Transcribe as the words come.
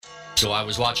So I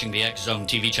was watching the X Zone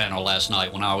TV channel last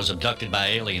night when I was abducted by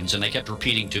aliens, and they kept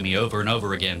repeating to me over and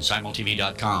over again,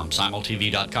 simultv.com,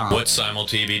 simultv.com. What's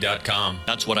simultv.com?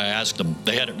 That's what I asked them.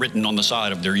 They had it written on the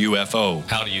side of their UFO.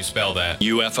 How do you spell that?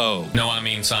 UFO. No, I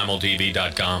mean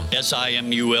simultv.com.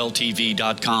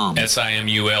 simultv.com.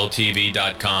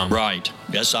 simultv.com. Right.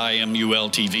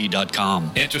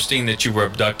 simultv.com. Interesting that you were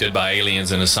abducted by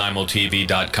aliens in a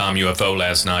simultv.com UFO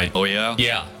last night. Oh, yeah?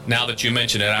 Yeah. Now that you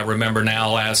mention it, I remember now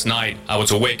last night I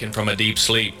was awakened from a deep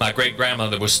sleep. My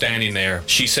great-grandmother was standing there.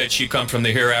 She said she'd come from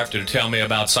the hereafter to tell me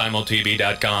about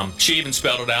simultv.com. She even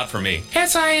spelled it out for me.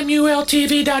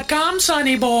 simultv.com,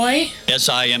 sonny boy.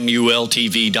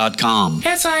 simultv.com.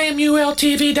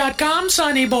 simultv.com,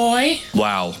 sonny boy.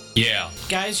 Wow. Yeah.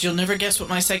 Guys, you'll never guess what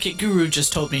my psychic guru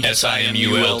just told me.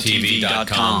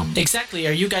 simultv.com. Exactly.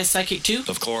 Are you guys psychic too?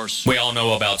 Of course. We all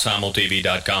know about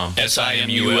simultv.com.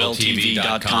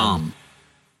 simultv.com.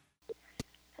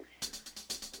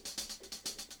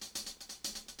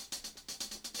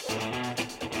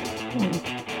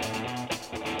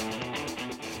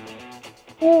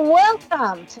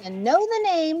 Welcome to Know the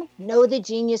Name, Know the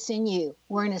Genius in You,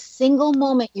 where in a single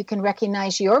moment you can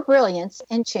recognize your brilliance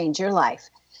and change your life.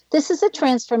 This is a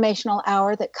transformational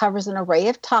hour that covers an array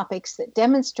of topics that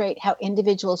demonstrate how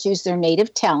individuals use their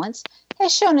native talents,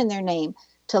 as shown in their name,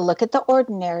 to look at the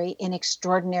ordinary in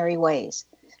extraordinary ways.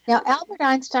 Now, Albert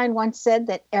Einstein once said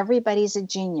that everybody's a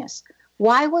genius.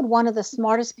 Why would one of the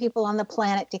smartest people on the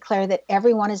planet declare that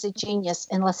everyone is a genius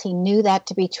unless he knew that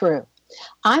to be true?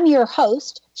 I'm your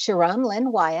host, Sharon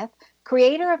Lynn Wyeth,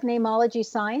 creator of Namology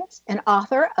Science and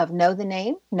author of Know the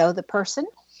Name, Know the Person.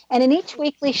 And in each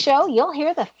weekly show, you'll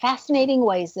hear the fascinating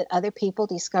ways that other people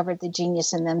discovered the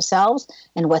genius in themselves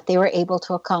and what they were able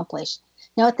to accomplish.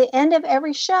 Now, at the end of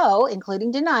every show,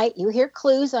 including tonight, you hear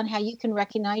clues on how you can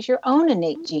recognize your own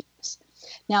innate genius.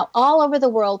 Now, all over the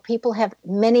world, people have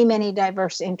many, many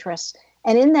diverse interests.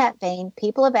 And in that vein,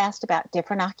 people have asked about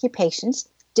different occupations,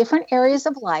 different areas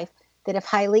of life that have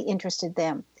highly interested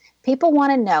them. People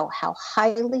want to know how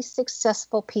highly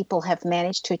successful people have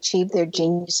managed to achieve their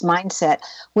genius mindset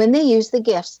when they use the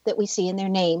gifts that we see in their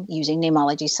name using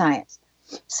Namology Science.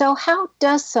 So how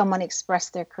does someone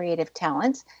express their creative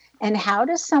talents? And how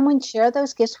does someone share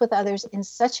those gifts with others in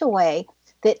such a way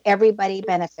that everybody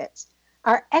benefits?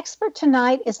 Our expert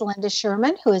tonight is Linda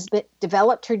Schurman, who has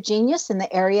developed her genius in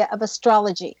the area of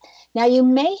astrology. Now, you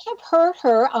may have heard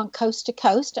her on Coast to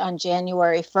Coast on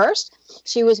January 1st.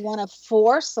 She was one of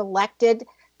 4 selected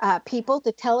people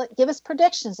to give us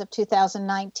predictions of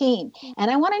 2019. And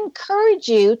I want to encourage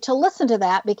you to listen to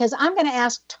that because I'm going to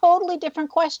ask totally different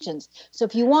questions. So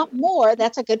if you want more,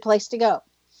 that's a good place to go.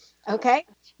 Okay?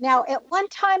 Now, at one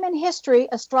time in history,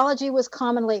 astrology was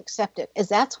commonly accepted, as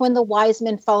that's when the wise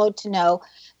men followed to know,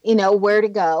 where to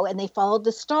go, and they followed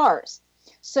the stars.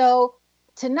 So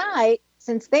tonight,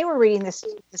 since they were reading the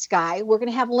sky, we're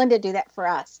going to have Linda do that for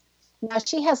us. Now,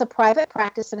 she has a private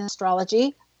practice in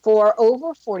astrology for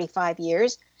over 45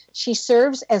 years. She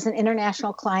serves as an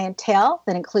international clientele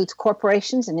that includes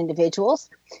corporations and individuals.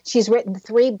 She's written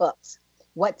 3 books.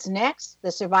 What's Next?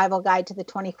 The Survival Guide to the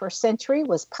 21st Century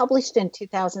was published in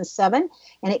 2007,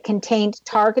 and it contained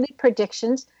targeted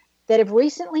predictions that have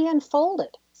recently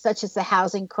unfolded, such as the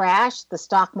housing crash, the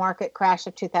stock market crash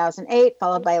of 2008,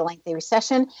 followed by a lengthy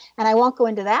recession. And I won't go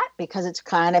into that because it's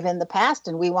kind of in the past,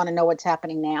 and we want to know what's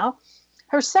happening now.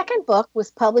 Her second book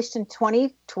was published in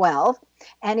 2012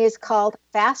 and is called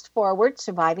Fast Forward,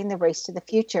 Surviving the Race to the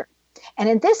Future. And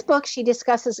in this book, she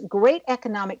discusses great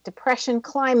economic depression,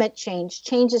 climate change,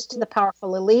 changes to the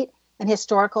powerful elite, and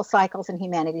historical cycles in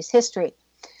humanity's history.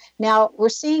 Now, we're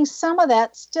seeing some of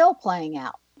that still playing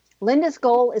out. Linda's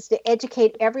goal is to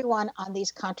educate everyone on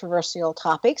these controversial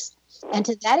topics. And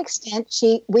to that extent,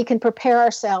 we can prepare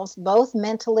ourselves both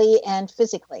mentally and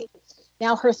physically.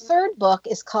 Now, her third book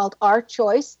is called Our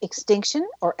Choice, Extinction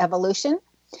or Evolution,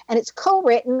 and it's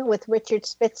co-written with Richard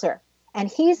Spitzer. And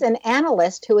he's an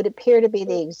analyst who would appear to be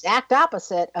the exact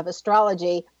opposite of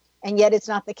astrology, and yet it's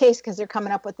not the case because they're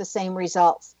coming up with the same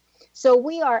results. So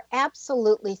we are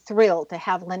absolutely thrilled to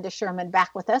have Linda Schurman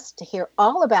back with us to hear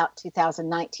all about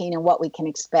 2019 and what we can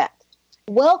expect.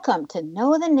 Welcome to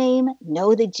Know the Name,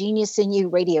 Know the Genius in You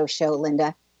radio show,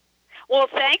 Linda. Well,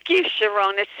 thank you,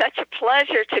 Sharon. It's such a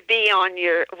pleasure to be on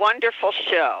your wonderful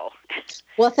show.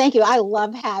 Well, thank you. I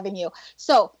love having you.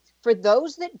 So, for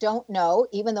those that don't know,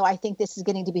 even though I think this is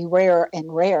getting to be rarer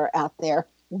and rarer out there,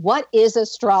 what is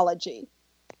astrology?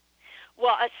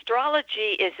 Well,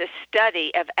 astrology is a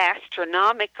study of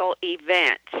astronomical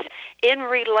events in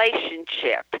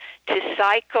relationship to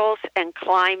cycles and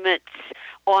climates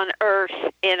on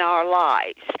Earth in our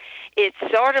lives. It's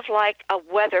sort of like a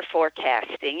weather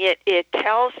forecasting. It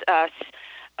tells us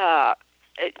as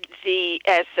the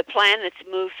planets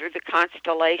move through the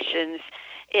constellations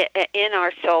in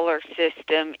our solar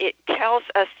system, it tells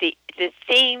us the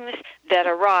themes that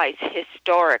arise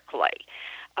historically.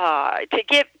 To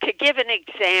give an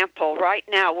example, right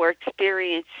now we're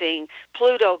experiencing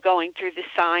Pluto going through the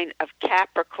sign of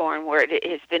Capricorn, where it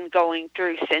has been going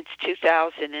through since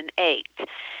 2008.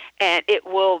 And it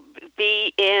will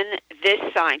be in this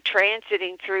sign,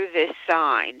 transiting through this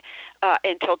sign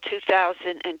until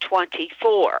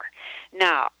 2024.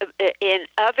 Now, in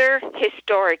other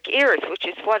historic eras, which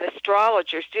is what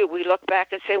astrologers do, we look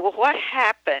back and say, well, what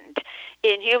happened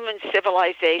in human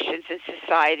civilizations and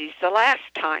societies the last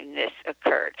time this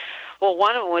occurred? Well,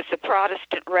 one of them was the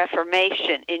Protestant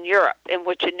Reformation in Europe, in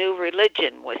which a new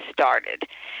religion was started.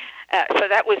 So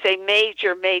that was a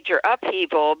major, major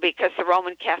upheaval because the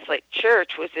Roman Catholic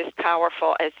Church was as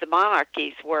powerful as the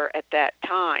monarchies were at that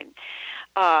time.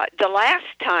 The last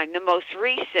time, the most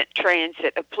recent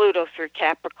transit of Pluto through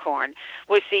Capricorn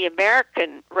was the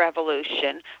American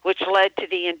Revolution, which led to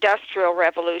the Industrial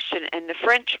Revolution and the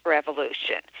French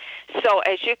Revolution. So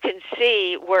as you can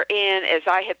see, we're in, as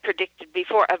I had predicted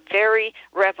before, a very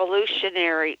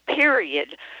revolutionary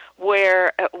period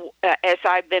where, as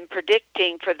I've been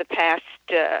predicting for the past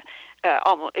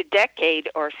almost a decade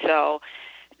or so,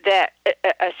 that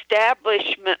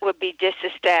establishment would be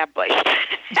disestablished.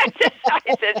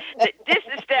 I said, the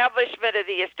disestablishment of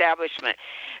the establishment,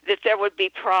 that there would be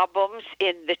problems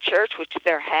in the church, which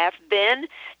there have been.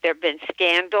 There have been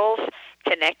scandals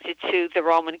connected to the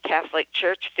Roman Catholic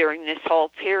Church during this whole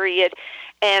period.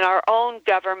 And our own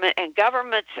government and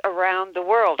governments around the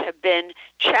world have been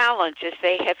challenged as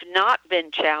they have not been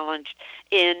challenged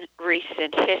in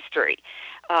recent history.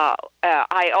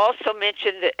 I also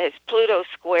mentioned that as Pluto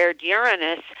squared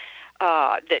Uranus,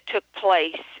 that took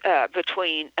place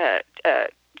between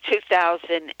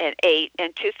 2008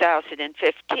 and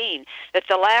 2015, that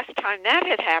the last time that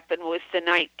had happened was the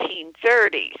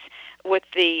 1930s, with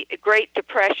the Great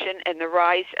Depression and the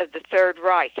rise of the Third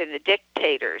Reich and the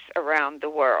dictators around the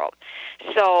world.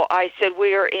 So I said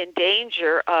we are in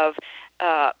danger of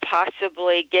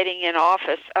possibly getting in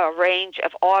office a range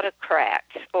of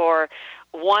autocrats or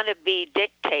wannabe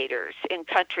dictators in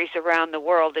countries around the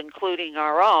world, including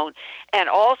our own, and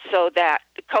also that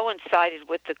coincided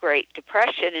with the Great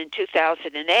Depression in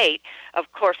 2008.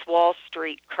 Of course, Wall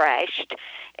Street crashed,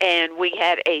 and we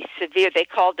had a severe, they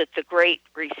called it the Great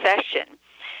Recession.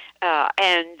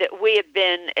 And we have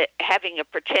been having a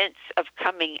pretense of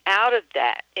coming out of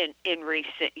that in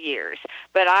recent years.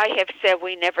 But I have said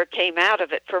we never came out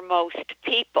of it for most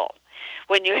people.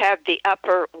 When you have the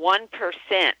upper 1%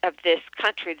 of this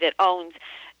country that owns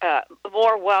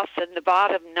more wealth than the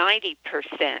bottom 90%,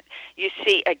 you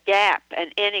see a gap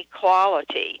and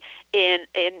inequality in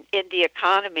the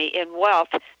economy, in wealth,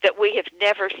 that we have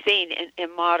never seen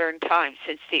in modern times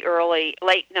since the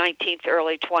late 19th,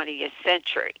 early 20th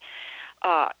century.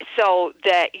 So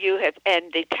that you have,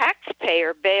 and the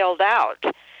taxpayer bailed out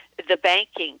the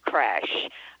banking crash.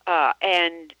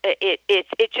 And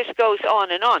it just goes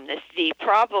on and on. The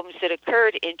problems that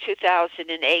occurred in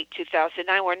 2008,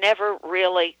 2009 were never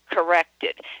really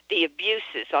corrected. The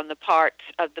abuses on the parts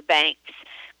of the banks,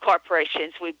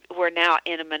 corporations, we're now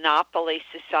in a monopoly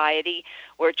society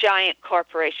where giant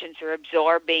corporations are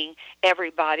absorbing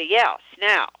everybody else.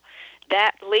 Now,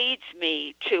 that leads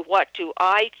me to what do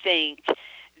I think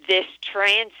this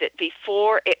transit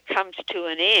before it comes to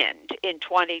an end in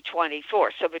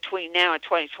 2024. So between now and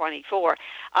 2024,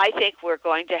 I think we're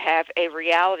going to have a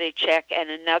reality check and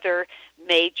another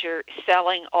major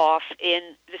selling off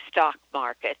in the stock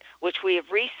market, which we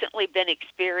have recently been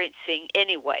experiencing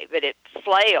anyway, but it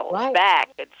flails back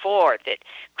and forth. It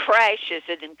crashes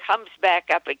and then comes back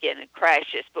up again and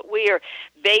crashes. But we are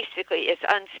basically, as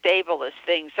unstable as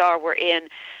things are, we're in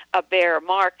a bear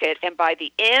market. And by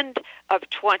the end of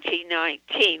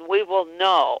 2019, we will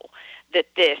know that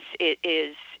this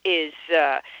is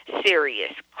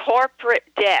serious. Corporate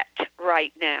debt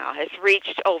right now has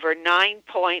reached over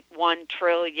 $9.1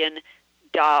 trillion.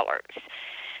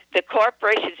 The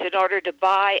corporations, in order to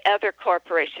buy other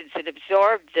corporations and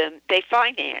absorb them, they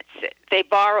finance it. They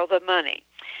borrow the money.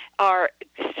 Our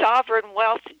sovereign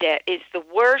wealth debt is the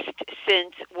worst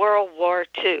since World War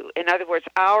II. In other words,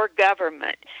 our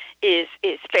government is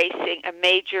facing a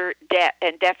major debt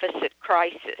and deficit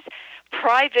crisis.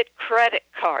 Private credit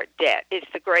card debt is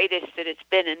the greatest that it's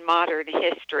been in modern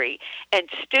history. And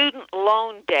student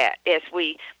loan debt, as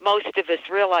most of us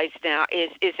realize now,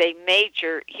 is a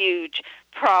major, huge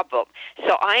problem.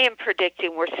 So I am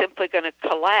predicting we're simply going to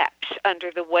collapse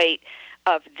under the weight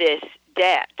of this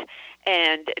debt.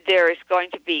 And there is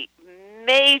going to be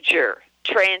major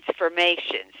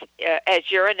transformations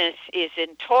as Uranus is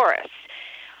in Taurus.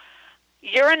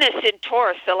 Uranus in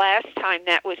Taurus, the last time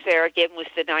that was there again was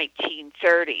the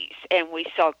 1930s, and we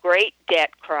saw great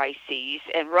debt crises,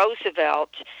 and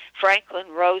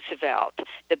Franklin Roosevelt,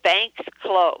 the banks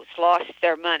closed, lost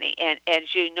their money, and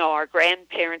as you know, our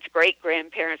grandparents,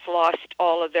 great-grandparents lost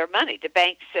all of their money. The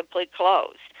banks simply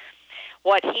closed.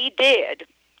 What he did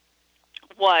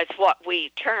was what we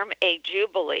term a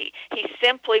jubilee. He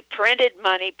simply printed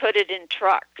money, put it in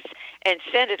trucks, and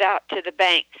sent it out to the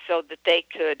banks so that they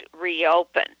could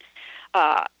reopen.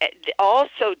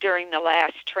 Also during the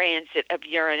last transit of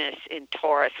Uranus in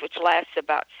Taurus, which lasts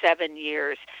about 7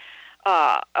 years,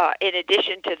 in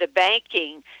addition to the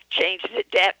banking, change the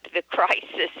debt, the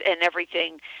crisis, and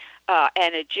everything,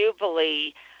 and a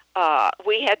jubilee,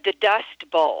 we had the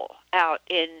Dust Bowl out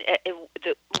in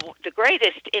the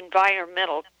greatest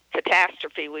environmental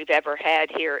catastrophe we've ever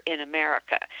had here in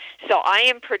America. So I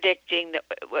am predicting that,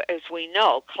 as we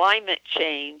know, climate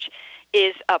change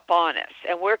is upon us,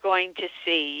 and we're going to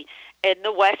see in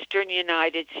the western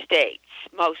United States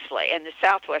mostly, and the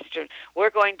southwestern,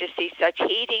 we're going to see such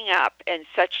heating up and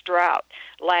such drought.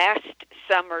 Last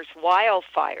summer's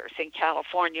wildfires in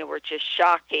California were just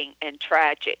shocking and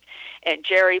tragic. And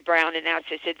Jerry Brown announced,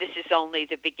 he said, this is only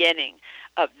the beginning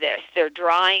of this. They're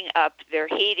drying up, they're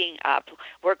heating up.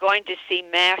 We're going to see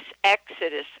mass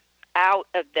exodus out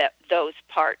of those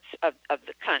parts of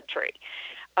the country.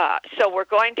 So we're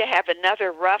going to have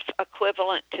another rough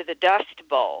equivalent to the Dust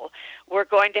Bowl. We're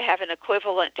going to have an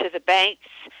equivalent to the banks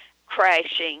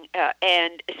crashing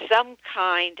and some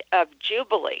kind of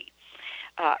jubilee,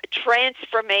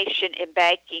 transformation in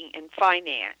banking and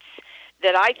finance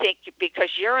that I think,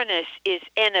 because Uranus is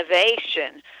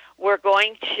innovation, we're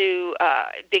going to,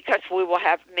 because we will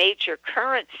have major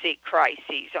currency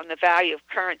crises on the value of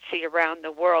currency around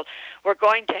the world, we're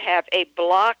going to have a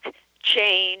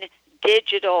blockchain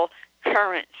digital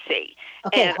currency.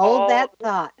 Okay, and hold that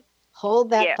thought.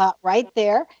 Hold that thought right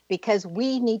there, because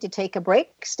we need to take a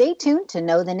break. Stay tuned to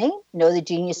Know the Name, Know the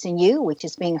Genius in You, which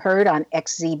is being heard on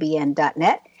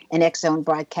xzbn.net and X-Zone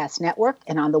Broadcast Network,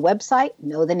 and on the website,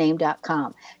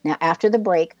 knowthename.com. Now, after the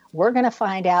break, we're going to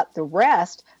find out the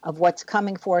rest of what's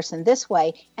coming for us in this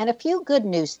way, and a few good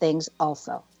news things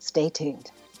also. Stay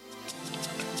tuned.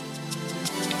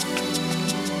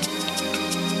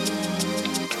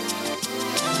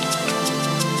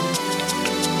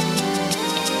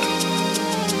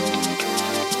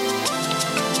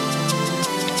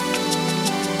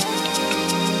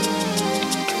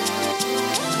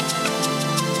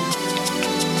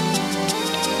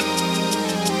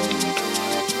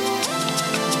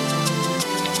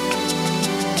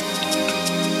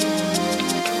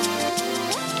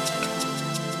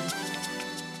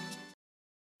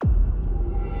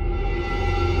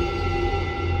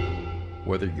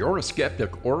 Whether you're a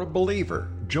skeptic or a believer,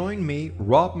 join me,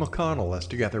 Rob McConnell, as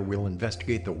together we'll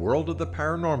investigate the world of the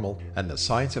paranormal and the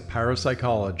science of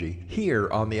parapsychology here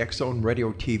on the X-Zone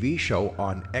Radio TV show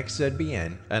on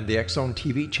XZBN and the X-Zone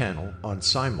TV channel on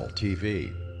Simul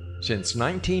TV. Since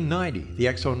 1990, the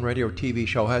X-Zone Radio TV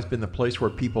show has been the place where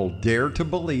people dare to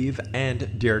believe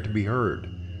and dare to be heard.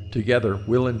 Together,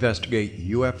 we'll investigate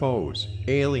UFOs,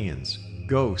 aliens,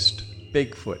 ghosts,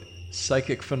 Bigfoot,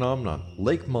 psychic phenomenon,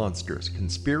 lake monsters,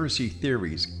 conspiracy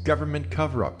theories, government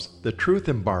cover-ups, the truth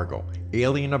embargo,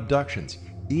 alien abductions,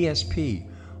 ESP,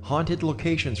 haunted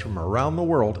locations from around the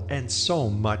world, and so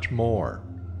much more.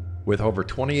 With over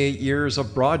 28 years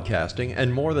of broadcasting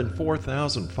and more than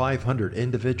 4,500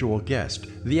 individual guests,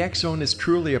 the X-Zone is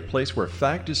truly a place where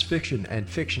fact is fiction and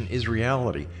fiction is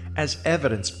reality, as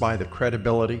evidenced by the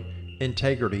credibility,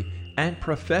 integrity, and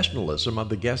professionalism of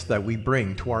the guests that we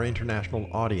bring to our international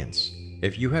audience.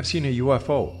 If you have seen a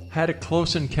UFO, had a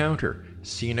close encounter,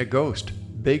 seen a ghost,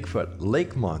 Bigfoot,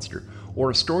 lake monster,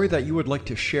 or a story that you would like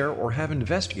to share or have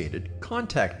investigated,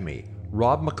 contact me,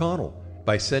 Rob McConnell,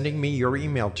 by sending me your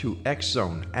email to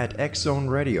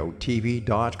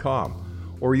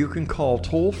xzone@xzoneradiotv.com, or you can call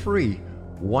toll-free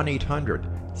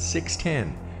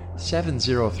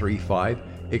 1-800-610-7035,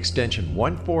 extension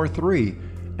 143,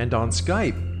 and on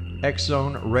Skype,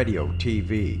 X-Zone Radio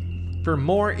TV. For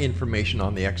more information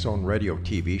on the X-Zone Radio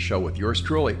TV show with yours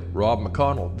truly, Rob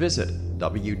McConnell, visit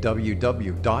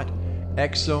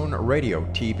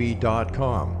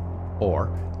www.xzoneradiotv.com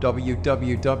or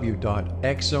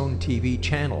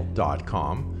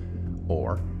www.xzonetvchannel.com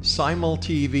or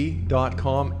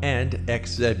simultv.com and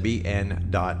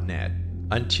xzbn.net.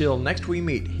 Until next we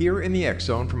meet here in the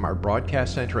X-Zone from our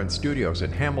broadcast center and studios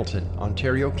in Hamilton,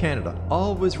 Ontario, Canada,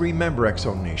 always remember,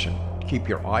 X-Zone Nation, Keep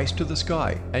your eyes to the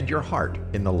sky and your heart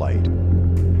in the light.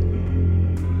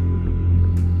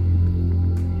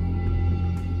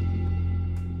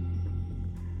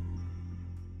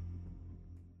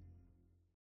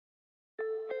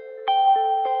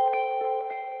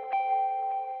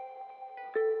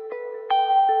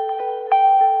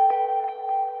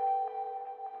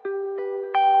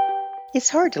 It's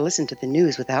hard to listen to the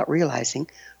news without realizing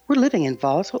we're living in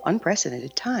volatile,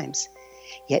 unprecedented times.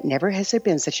 Yet never has there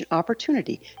been such an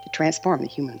opportunity to transform the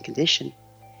human condition.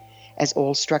 As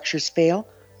old structures fail,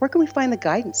 where can we find the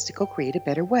guidance to co-create a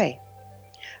better way?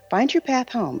 Find Your Path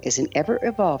Home is an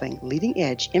ever-evolving,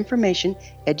 leading-edge information,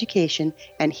 education,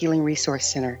 and healing resource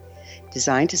center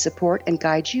designed to support and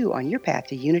guide you on your path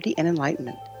to unity and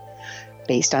enlightenment.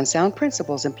 Based on sound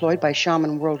principles employed by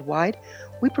shaman worldwide,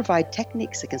 we provide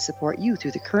techniques that can support you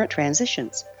through the current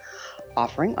transitions,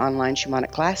 offering online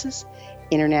shamanic classes,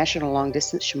 international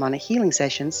long-distance shamanic healing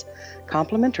sessions,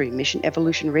 complimentary Mission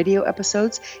Evolution radio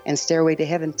episodes and Stairway to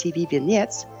Heaven TV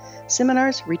vignettes,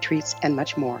 seminars, retreats, and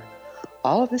much more.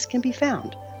 All of this can be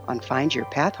found on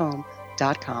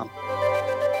findyourpathhome.com.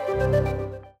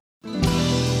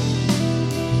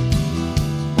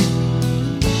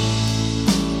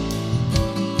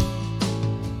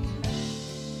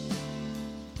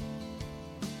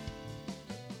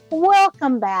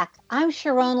 Welcome back. I'm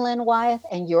Sharon Lynn Wyeth,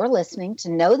 and you're listening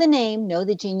to Know the Name, Know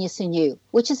the Genius in You,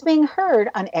 which is being heard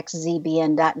on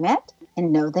xzbn.net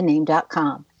and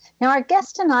knowthename.com. Now, our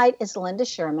guest tonight is Linda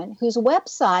Schurman, whose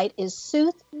website is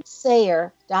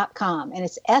soothsayer.com, and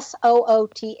it's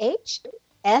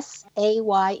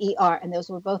SOOTHSAYER, and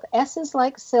those were both S's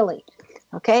like silly,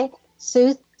 okay?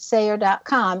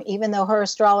 Soothsayer.com, even though her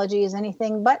astrology is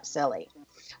anything but silly.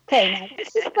 Okay, now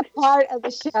this is the part of the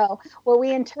show where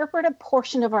we interpret a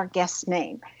portion of our guest's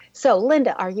name. So,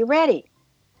 Linda, are you ready?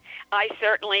 I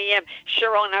certainly am.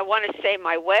 Sharon, I want to say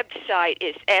my website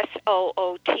is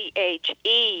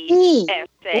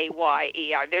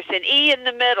SOOTHESAYER. There's an E in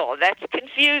the middle. That's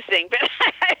confusing, but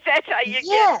that's how you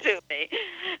get to me.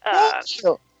 Thank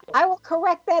you. I will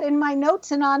correct that in my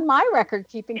notes and on my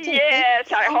record-keeping too.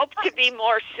 Yes, I hope to be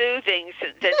more soothing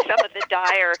than some of the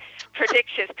dire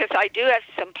predictions, because I do have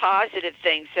some positive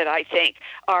things that I think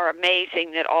are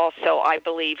amazing that also, I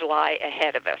believe, lie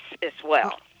ahead of us as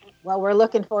well. Well, we're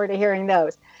looking forward to hearing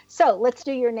those. So let's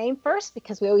do your name first,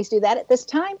 because we always do that at this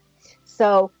time.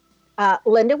 So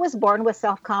Linda was born with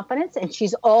self-confidence, and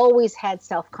she's always had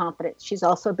self-confidence. She's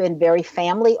also been very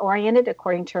family-oriented,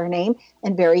 according to her name,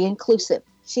 and very inclusive.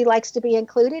 She likes to be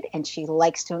included, and she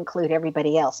likes to include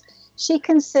everybody else. She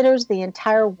considers the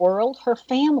entire world her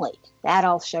family. That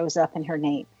all shows up in her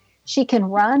name. She can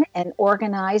run and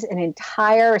organize an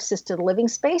entire assisted living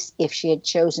space if she had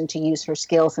chosen to use her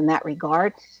skills in that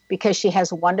regard, because she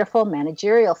has wonderful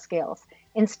managerial skills.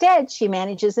 Instead, she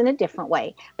manages in a different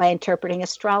way by interpreting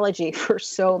astrology for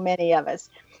so many of us.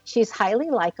 She's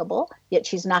highly likable, yet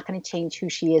she's not going to change who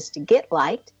she is to get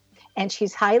liked. And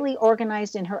she's highly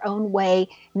organized in her own way,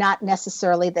 not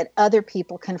necessarily that other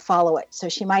people can follow it. So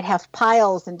she might have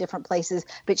piles in different places,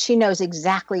 but she knows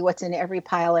exactly what's in every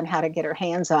pile and how to get her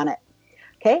hands on it.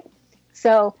 Okay?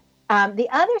 So the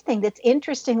other thing that's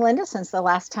interesting, Linda, since the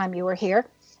last time you were here,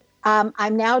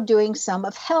 I'm now doing some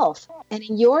of health. And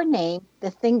in your name,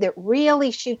 the thing that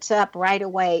really shoots up right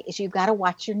away is you've got to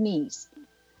watch your knees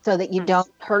so that you don't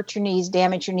hurt your knees,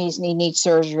 damage your knees, need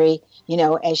surgery,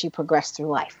 as you progress through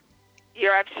life.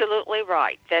 You're absolutely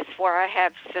right. That's where I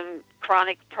have some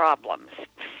chronic problems.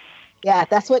 Yeah,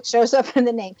 that's what shows up in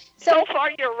the name. So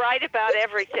far, you're right about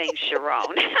everything,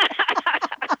 Sharon.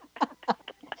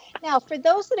 Now, for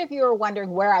those of you who are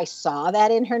wondering where I saw that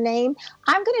in her name,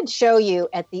 I'm going to show you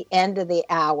at the end of the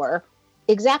hour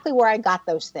exactly where I got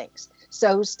those things.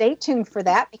 So stay tuned for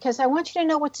that, because I want you to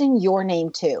know what's in your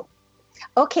name, too.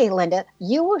 Okay, Linda,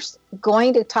 you were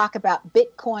going to talk about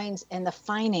Bitcoins and the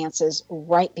finances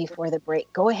right before the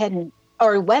break. Go ahead,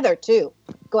 or weather, too.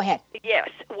 Go ahead.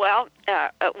 Yes. Well,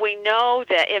 we know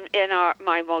that in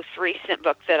my most recent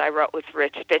book that I wrote with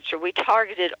Richard Spitzer, we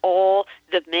targeted all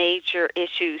the major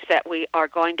issues that we are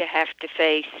going to have to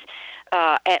face,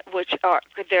 which are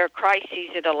there are crises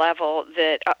at a level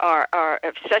that are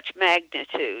of such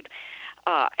magnitude.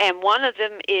 And one of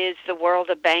them is the world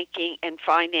of banking and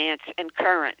finance and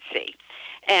currency.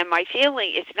 And my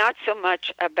feeling is not so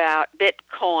much about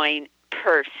Bitcoin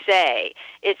per se.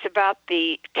 It's about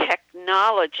the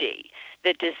technology,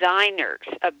 the designers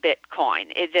of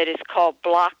Bitcoin, that is called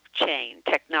blockchain. blockchain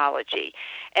technology.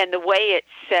 And the way it's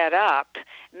set up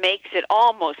makes it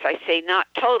almost, I say not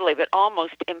totally, but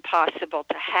almost impossible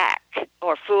to hack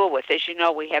or fool with. As you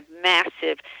know, we have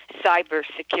massive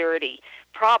cybersecurity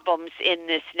problems in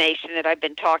this nation that I've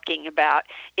been talking about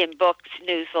in books,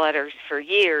 newsletters for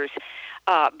years.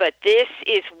 But this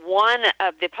is one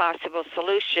of the possible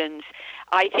solutions.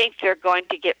 I think they're going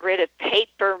to get rid of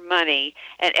paper money,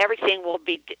 and everything will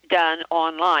be done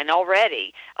online.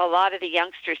 Already, a lot of the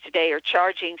youngsters today are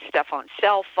charging stuff on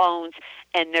cell phones,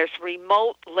 and there's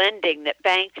remote lending that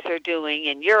banks are doing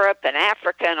in Europe and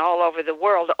Africa and all over the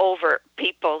world over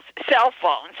people's cell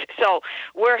phones. So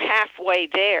we're halfway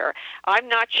there. I'm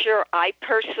not sure I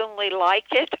personally like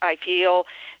it. I feel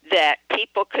that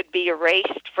people could be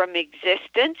erased from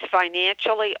existence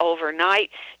financially overnight,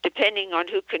 depending on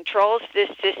who controls this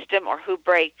system or who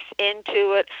breaks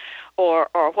into it or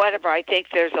whatever. I think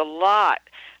there's a lot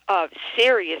of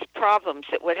serious problems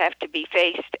that would have to be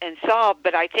faced and solved,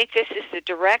 but I think this is the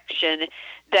direction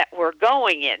that we're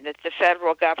going in, that the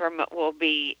federal government will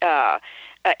be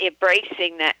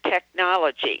embracing that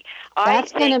technology.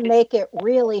 That's going to make it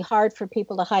really hard for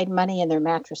people to hide money in their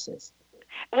mattresses.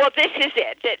 Well, this is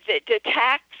it. The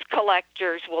tax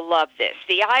collectors will love this.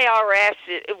 The IRS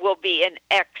will be in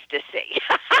ecstasy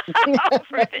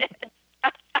over this.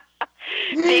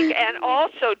 And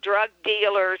also drug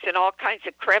dealers and all kinds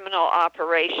of criminal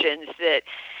operations that,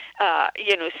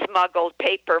 smuggled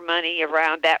paper money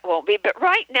around, that won't be. But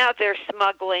right now they're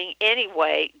smuggling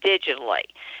anyway digitally.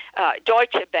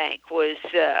 Deutsche Bank was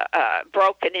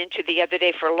broken into the other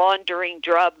day for laundering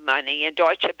drug money, and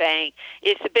Deutsche Bank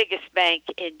is the biggest bank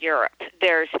in Europe.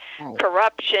 There's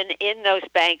corruption in those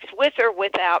banks with or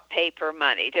without paper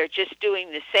money. They're just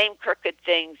doing the same crooked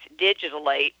things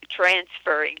digitally,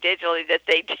 transferring digitally that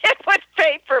they did with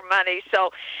paper money.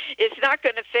 So it's not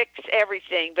going to fix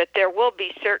everything, but there will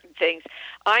be certain things.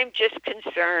 I'm just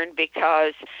concerned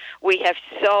because we have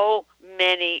so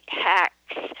many hacks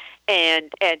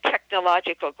and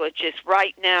technological glitches.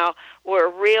 Right now, we're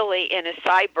really in a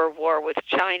cyber war with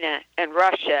China and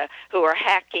Russia, who are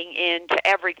hacking into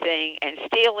everything and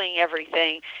stealing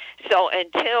everything. So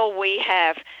until we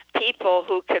have people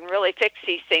who can really fix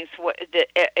these things,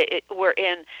 we're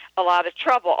in a lot of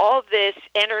trouble. All this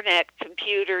internet,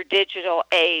 computer, digital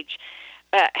age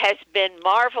has been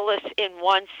marvelous in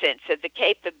one sense of the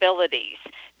capabilities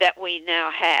that we now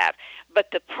have.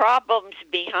 But the problems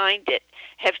behind it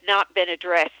have not been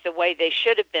addressed the way they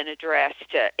should have been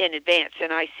addressed in advance,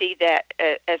 and I see that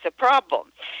as a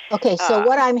problem. Okay, so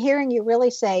what I'm hearing you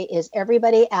really say is,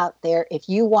 everybody out there, if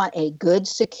you want a good,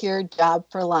 secure job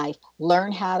for life,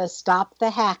 learn how to stop the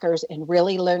hackers and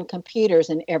really learn computers,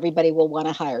 and everybody will want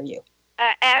to hire you.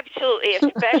 Absolutely,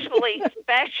 especially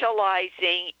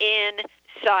specializing in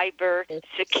cyber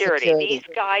security. These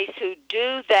guys who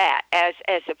do that as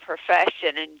a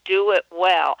profession and do it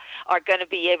well are going to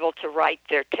be able to write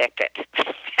their ticket.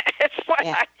 That's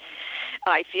why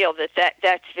I feel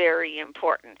that's very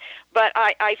important. But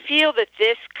I feel that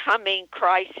this coming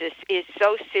crisis is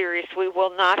so serious. We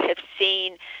will not have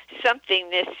seen something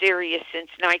this serious since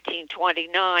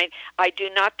 1929. I do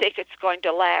not think it's going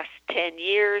to last 10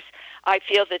 years. I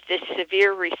feel that this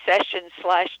severe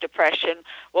recession/depression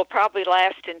will probably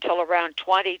last until around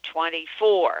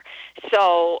 2024.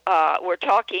 So we're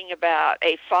talking about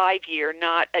a 5-year,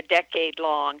 not a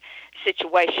decade-long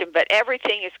situation, but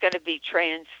everything is going to be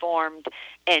transformed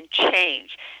and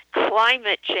changed.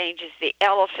 Climate change is the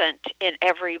elephant in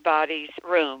everybody's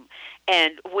room,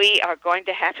 and we are going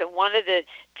to have to, one of the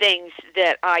things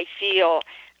that I feel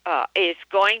is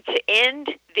going to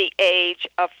end the age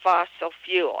of fossil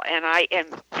fuel. And I am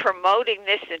promoting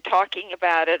this and talking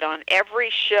about it on every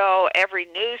show, every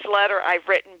newsletter I've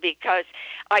written, because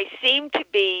I seem to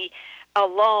be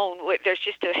alone. There's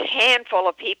just a handful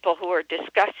of people who are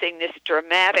discussing this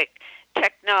dramatic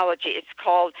technology. It's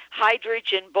called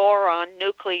hydrogen boron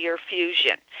nuclear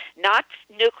fusion, not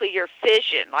nuclear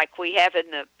fission like we have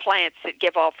in the plants that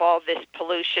give off all this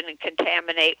pollution and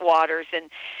contaminate waters and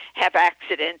have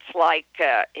accidents like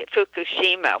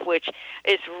Fukushima, which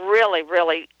is really,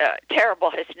 really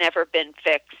terrible, has never been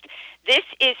fixed. This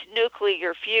is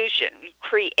nuclear fusion. You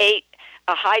create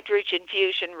a hydrogen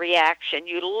fusion reaction.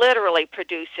 You literally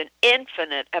produce an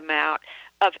infinite amount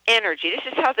of energy.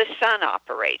 This is how the sun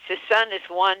operates. The sun is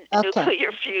one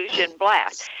nuclear fusion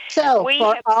blast. So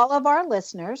for all of our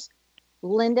listeners,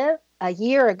 Linda, a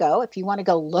year ago, if you want to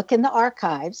go look in the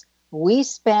archives, we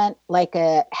spent like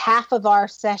a half of our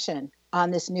session on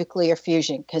this nuclear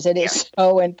fusion because it is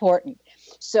so important.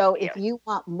 So if you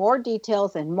want more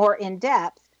details and more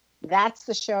in-depth, that's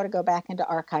the show to go back into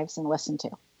archives and listen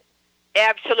to.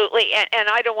 Absolutely, and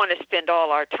I don't want to spend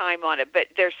all our time on it, but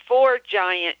there's 4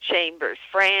 giant chambers,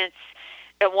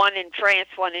 one in France,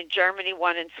 one in Germany,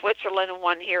 one in Switzerland, and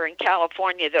one here in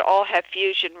California, that all have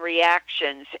fusion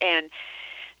reactions. And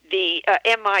the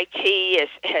MIT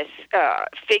has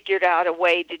figured out a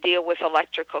way to deal with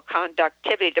electrical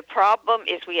conductivity. The problem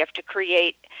is we have to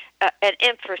create an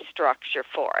infrastructure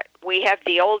for it. We have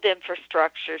the old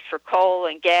infrastructures for coal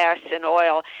and gas and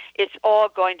oil. It's all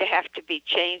going to have to be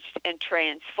changed and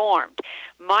transformed.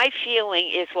 My feeling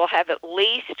is we'll have at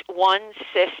least one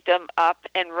system up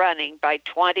and running by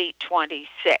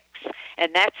 2026.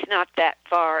 And that's not that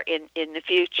far in the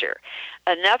future.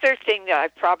 Another thing that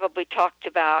I've probably talked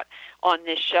about on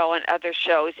this show and other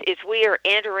shows is we are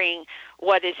entering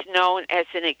what is known as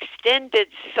an extended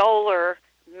solar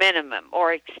minimum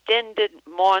or extended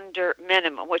Maunder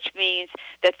minimum, which means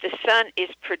that the sun is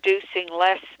producing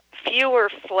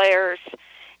fewer flares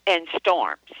and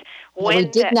storms. We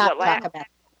did not talk about that.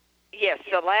 Yes,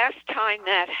 the last time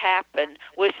that happened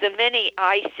was the mini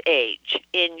ice age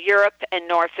in Europe and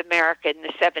North America in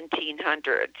the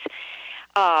 1700s.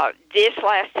 This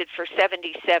lasted for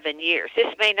 77 years.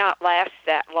 This may not last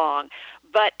that long,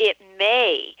 but it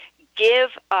may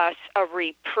give us a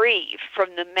reprieve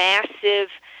from the massive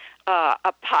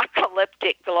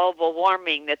apocalyptic global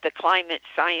warming that the climate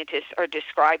scientists are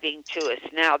describing to us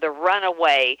now, the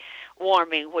runaway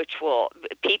warming, which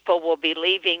people will be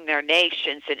leaving their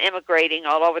nations and immigrating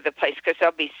all over the place because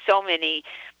there'll be so many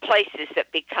places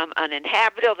that become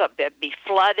uninhabitable, they'll be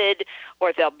flooded,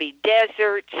 or there'll be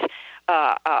deserts,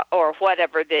 or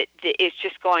whatever, that is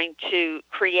just going to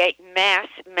create mass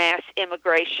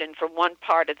immigration from one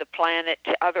part of the planet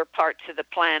to other parts of the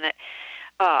planet.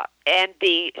 And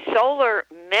the solar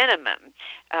minimum,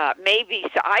 maybe,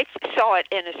 so I saw it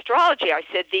in astrology. I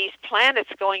said, these planets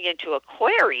going into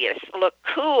Aquarius look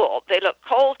cool. They look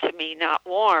cold to me, not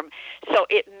warm. So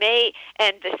it may,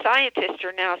 and the scientists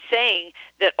are now saying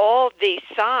that all these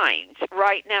signs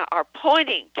right now are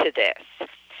pointing to this.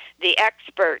 The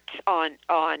experts on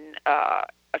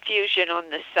fusion on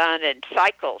the sun and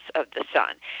cycles of the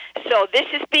sun. So this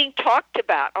is being talked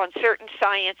about on certain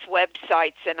science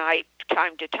websites, and I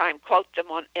time to time quote them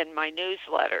in my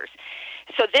newsletters.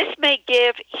 So this may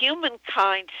give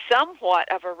humankind somewhat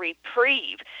of a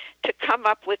reprieve to come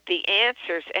up with the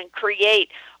answers and create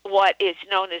what is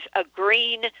known as a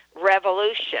green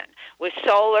revolution with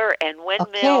solar and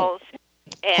windmills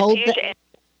and fusion.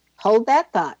 Hold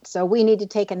that thought. So we need to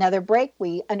take another break.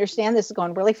 We understand this is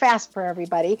going really fast for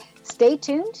everybody. Stay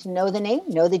tuned to Know the Name,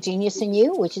 Know the Genius in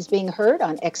You, which is being heard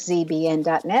on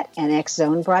xzbn.net and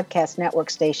X-Zone Broadcast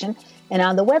Network Station, and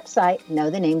on the website,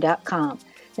 knowthename.com.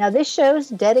 Now, this show's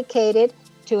dedicated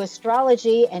to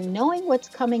astrology and knowing what's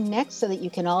coming next so that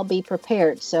you can all be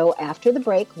prepared. So after the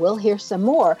break, we'll hear some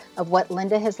more of what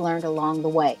Linda has learned along the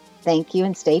way. Thank you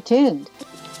and stay tuned.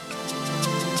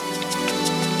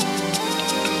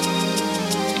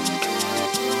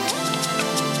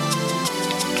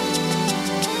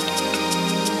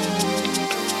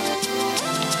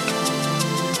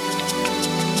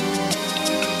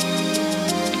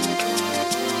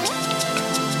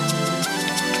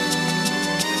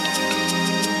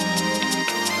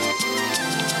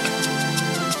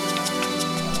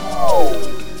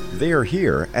 They are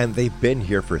here, and they've been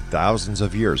here for thousands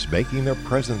of years, making their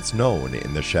presence known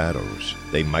in the shadows.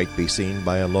 They might be seen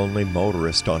by a lonely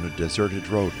motorist on a deserted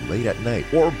road late at night,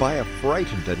 or by a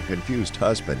frightened and confused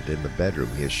husband in the bedroom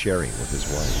he is sharing with his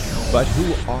wife. But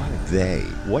who are they?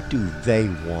 What do they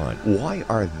want? Why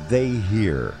are they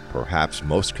here? Perhaps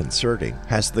most concerning,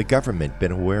 has the government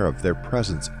been aware of their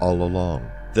presence all along?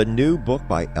 The new book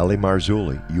by Ellie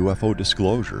Marzulli, UFO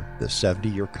Disclosure, the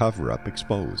 70-year cover-up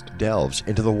exposed, delves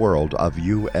into the world of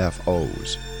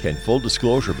UFOs. Can full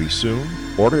disclosure be soon?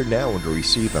 Order now and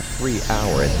receive a free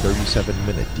hour and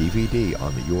 37-minute DVD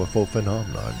on the UFO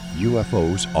phenomenon.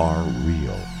 UFOs are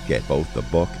real. Get both the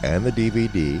book and the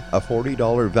DVD, a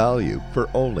 $40 value, for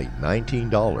only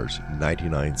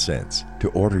 $19.99. To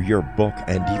order your book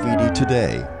and DVD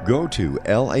today, go to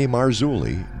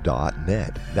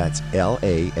lamarzulli.net. That's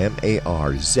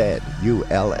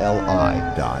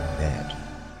LAMARZULLI.net.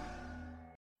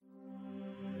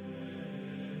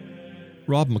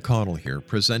 Rob McConnell here,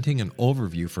 presenting an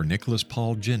overview for Nicholas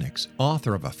Paul Jennings,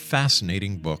 author of a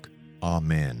fascinating book,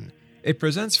 Amen. It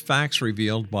presents facts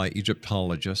revealed by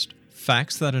Egyptologists,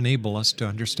 facts that enable us to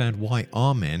understand why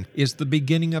Amen is the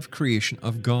beginning of creation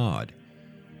of God.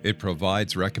 It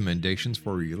provides recommendations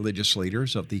for religious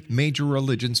leaders of the major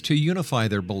religions to unify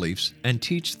their beliefs and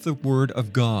teach the Word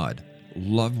of God.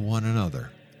 Love one another.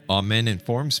 Amen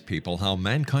informs people how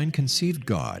mankind conceived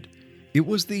God. It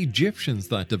was the Egyptians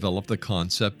that developed the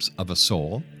concepts of a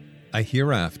soul, a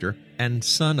hereafter, and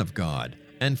Son of God.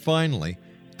 And finally,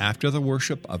 after the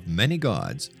worship of many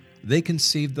gods, they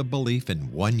conceived the belief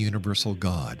in one universal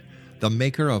God, the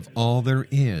maker of all there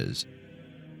is.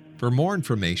 For more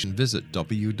information, visit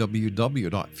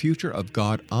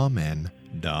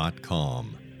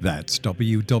www.futureofgodamen.com. That's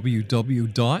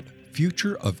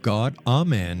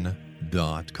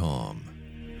www.futureofgodamen.com.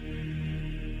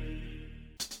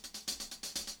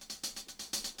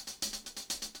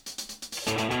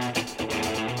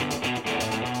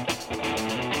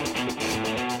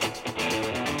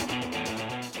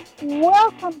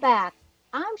 Welcome back.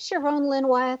 I'm Shurman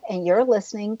Linwath, and you're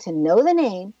listening to Know the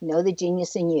Name, Know the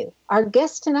Genius in You. Our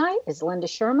guest tonight is Linda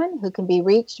Schurman, who can be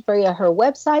reached via her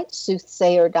website,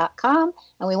 soothsayer.com,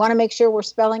 and we want to make sure we're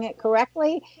spelling it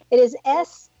correctly. It is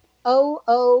SOOTH,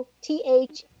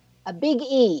 a big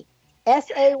E,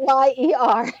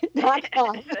 SAYER.com.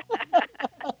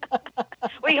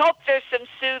 We hope there's some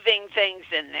soothing things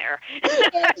in there.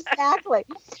 Exactly.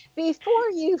 Before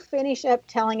you finish up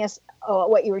telling us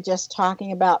what you were just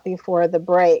talking about before the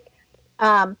break,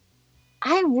 I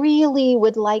really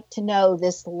would like to know,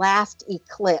 this last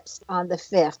eclipse on the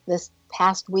 5th, this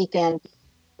past weekend,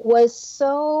 was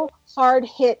so hard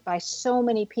hit by so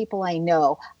many people I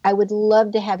know. I would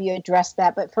love to have you address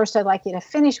that. But first, I'd like you to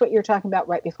finish what you were talking about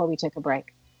right before we took a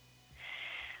break.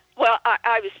 Well,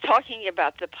 I was talking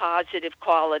about the positive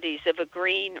qualities of a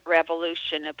green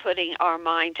revolution, of putting our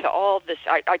mind to all this.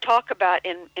 I talk about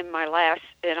in our last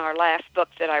book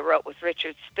that I wrote with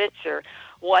Richard Spitzer,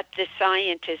 what the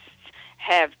scientists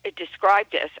have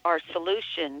described as our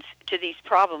solutions to these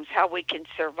problems, how we can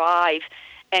survive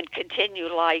and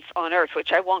continue life on Earth,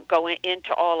 which I won't go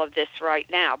into all of this right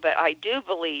now, but I do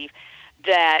believe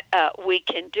that we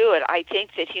can do it. I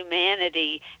think that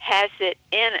humanity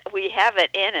we have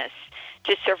it in us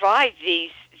to survive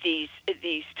these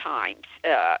times,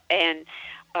 and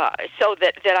so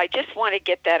that I just want to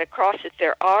get that across, that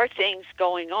there are things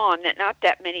going on that not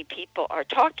that many people are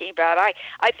talking about.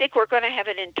 I think we're going to have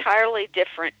an entirely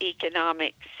different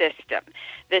economic system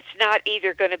that's not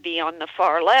either going to be on the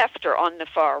far left or on the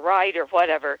far right or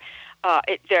whatever.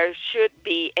 There should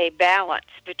be a balance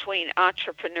between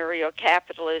entrepreneurial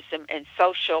capitalism and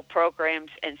social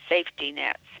programs and safety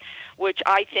nets, which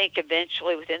I think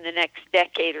eventually within the next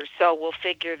decade or so we'll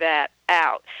figure that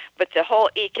out. But the whole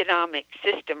economic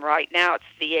system right now, it's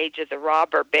the age of the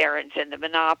robber barons and the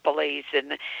monopolies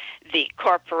and the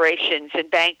corporations and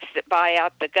banks that buy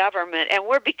out the government, and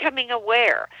we're becoming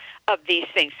aware of these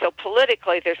things. So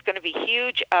politically, there's going to be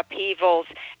huge upheavals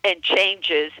and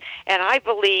changes, and I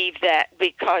believe that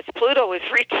because Pluto is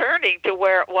returning to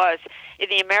where it was in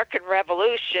the American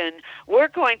Revolution, we're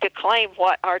going to claim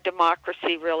what our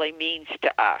democracy really means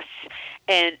to us,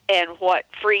 and what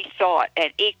free thought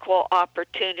and equal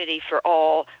opportunity for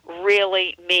all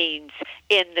really means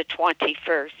in the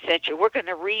 21st century. We're going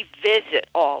to revisit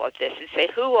all of this and say,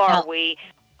 who are we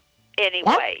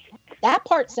anyway? That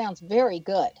part sounds very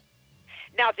good.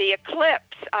 Now, the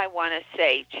eclipse, I want to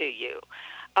say to you,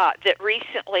 that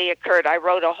recently occurred, I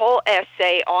wrote a whole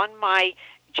essay on my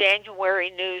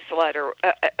January newsletter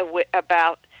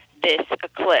about this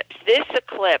eclipse. This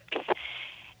eclipse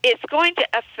is going to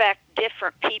affect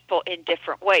different people in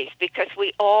different ways, because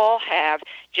we all have,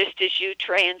 just as you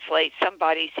translate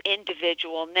somebody's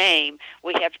individual name,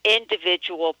 we have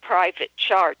individual private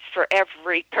charts for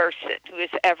every person who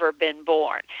has ever been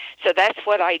born. So that's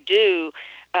what I do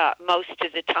most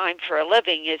of the time for a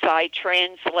living, is I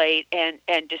translate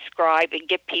and describe and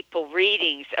give people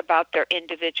readings about their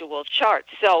individual charts.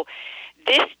 So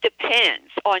this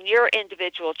depends on your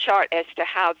individual chart as to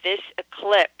how this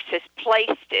eclipse has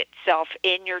placed itself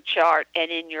in your chart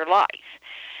and in your life.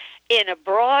 In a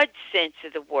broad sense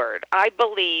of the word, I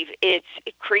believe it's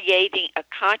creating a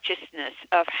consciousness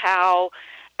of how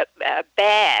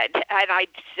bad, and I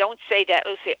don't say that,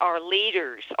 I say our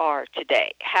leaders are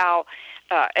today, how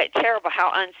terrible, how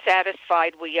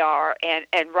unsatisfied we are,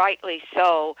 and rightly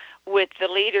so, with the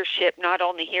leadership not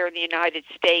only here in the United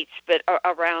States but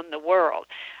around the world.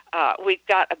 We've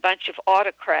got a bunch of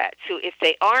autocrats who, if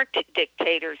they aren't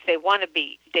dictators, they want to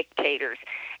be dictators.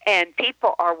 And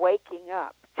people are waking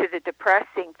up to the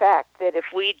depressing fact that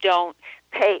if we don't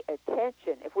pay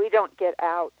attention, if we don't get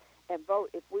out and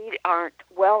vote, if we aren't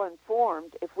well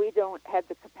informed, if we don't have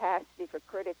the capacity for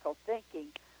critical thinking,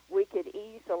 we could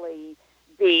easily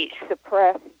be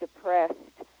suppressed, depressed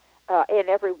in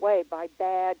every way by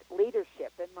bad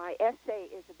leadership. And my essay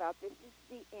is about this is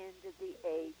the end of the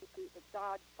age of the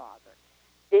Godfather.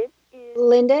 This is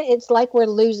Linda, it's like we're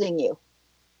losing you.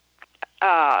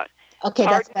 Okay,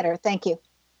 that's better. Thank you.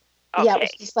 Okay. Yeah, it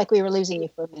was just like we were losing you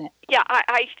for a minute. Yeah,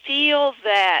 I feel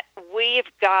that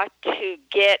we've got to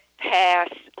get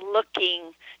past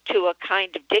looking to a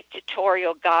kind of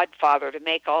dictatorial godfather to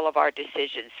make all of our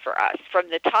decisions for us, from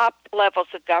the top levels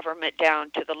of government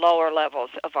down to the lower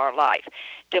levels of our life.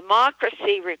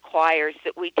 Democracy requires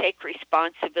that we take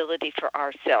responsibility for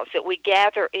ourselves, that we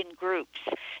gather in groups,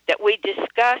 that we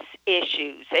discuss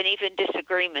issues and even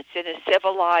disagreements in a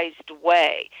civilized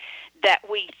way, that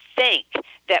we think,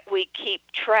 that we keep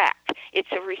track.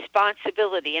 It's a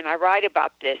responsibility, and I write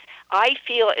about this. I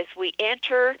feel as we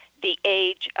enter the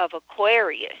age of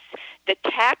Aquarius, the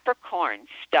Capricorn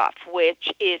stuff,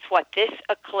 which is what this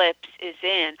eclipse is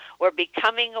in, we're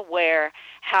becoming aware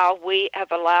how we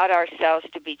have allowed ourselves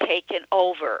to be taken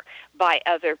over by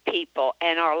other people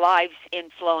and our lives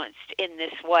influenced in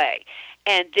this way.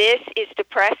 And this is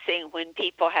depressing when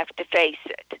people have to face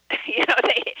it.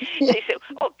 They say,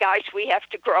 "Oh gosh, we have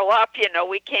to grow up.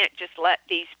 We can't just let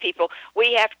these people.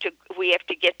 We have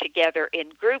to get together in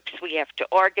groups. We have to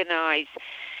organize.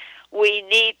 We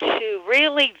need to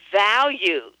really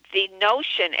value the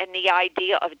notion and the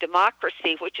idea of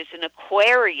democracy, which is an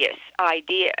Aquarius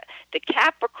idea. The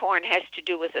Capricorn has to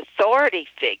do with authority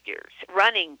figures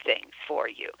running things for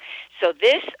you. So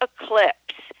this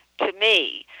eclipse, to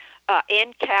me,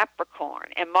 in Capricorn,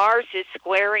 and Mars is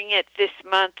squaring it this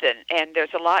month, and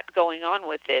there's a lot going on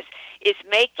with this, is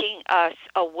making us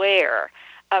aware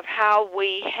of how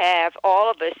we have, all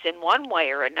of us in one way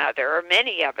or another, or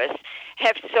many of us,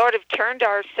 have sort of turned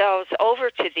ourselves over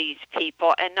to these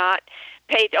people and not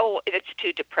paid, it's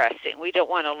too depressing. We don't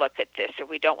want to look at this, or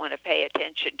we don't want to pay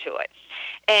attention to it.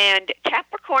 And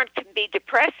Capricorn can be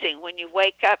depressing when you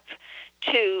wake up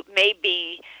to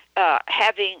maybe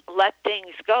having let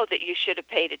things go that you should have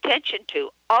paid attention to.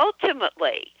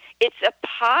 Ultimately, it's a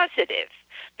positive,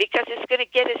 because it's going to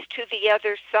get us to the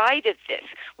other side of this.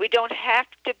 We don't have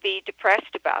to be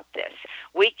depressed about this.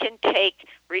 We can take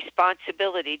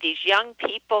responsibility. These young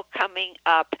people coming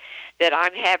up that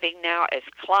I'm having now as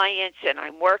clients, and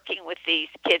I'm working with these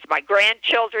kids, my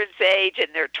grandchildren's age,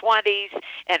 in their 20s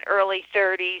and early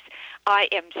 30s, I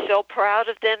am so proud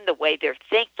of them, the way they're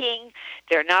thinking.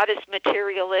 They're not as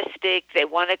materialistic. They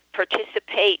want to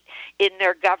participate in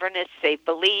their governance. They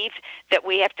believe that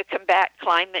we have to combat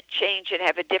climate change and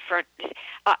have a different...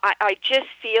 I just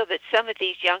feel that some of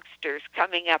these youngsters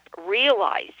coming up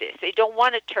realize this. They don't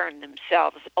want to turn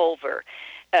themselves over,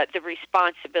 the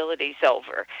responsibilities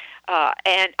over.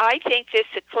 And I think this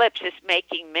eclipse is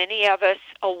making many of us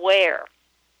aware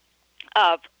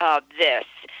of this.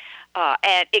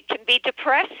 And it can be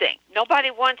depressing.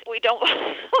 We don't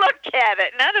look at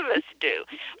it. None of us do.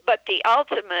 But the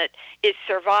ultimate is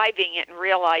surviving it and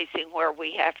realizing where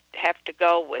we have to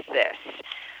go with this.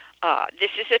 This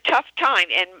is a tough time,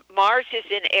 and Mars is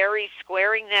in Aries,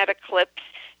 squaring that eclipse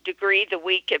degree the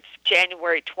week of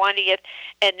January 20th,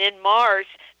 and then Mars,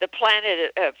 the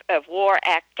planet of war,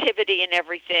 activity, and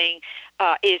everything,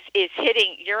 is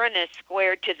hitting Uranus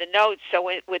squared to the node. So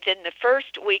within the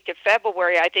first week of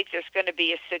February, I think there's going to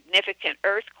be a significant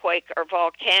earthquake or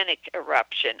volcanic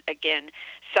eruption again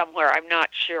somewhere. I'm not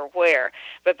sure where,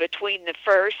 but between the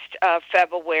 1st of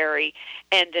February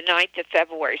and the 9th of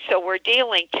February. So we're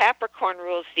dealing, Capricorn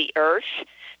rules the earth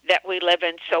that we live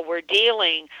in, so we're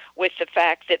dealing with the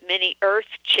fact that many earth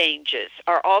changes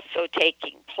are also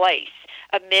taking place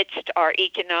amidst our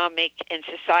economic and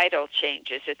societal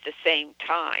changes at the same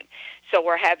time. So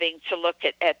we're having to look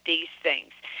at these things.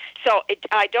 So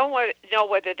I don't know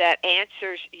whether that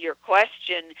answers your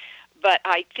question, but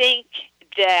I think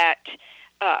that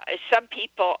some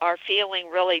people are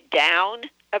feeling really down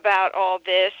about all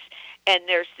this, and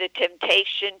there's the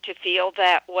temptation to feel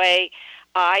that way.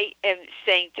 I am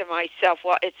saying to myself,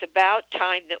 well, it's about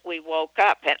time that we woke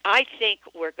up, and I think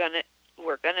we're going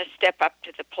to step up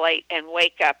to the plate and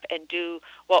wake up and do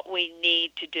what we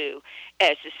need to do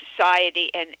as a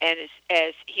society and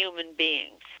as human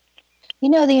beings.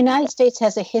 The United States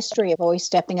has a history of always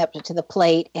stepping up to the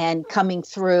plate and coming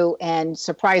through and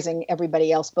surprising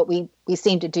everybody else, but we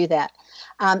seem to do that.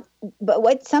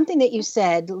 But something that you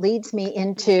said leads me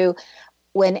into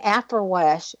when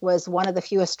Afrawesh was one of the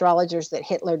few astrologers that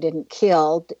Hitler didn't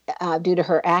kill due to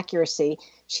her accuracy.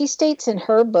 She states in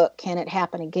her book, Can It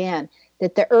Happen Again?,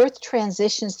 that the Earth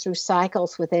transitions through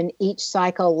cycles within each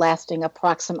cycle lasting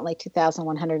approximately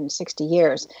 2,160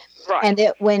 years. Right. And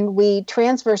that when we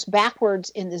transverse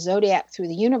backwards in the zodiac through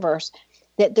the universe,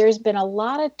 that there's been a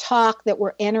lot of talk that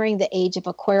we're entering the age of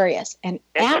Aquarius. And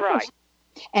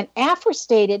Afra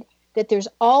stated that there's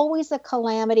always a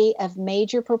calamity of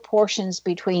major proportions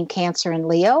between Cancer and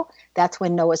Leo. That's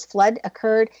when Noah's flood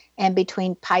occurred, and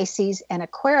between Pisces and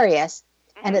Aquarius.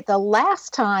 And at the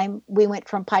last time we went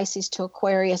from Pisces to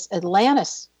Aquarius,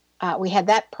 Atlantis, we had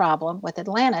that problem with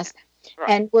Atlantis.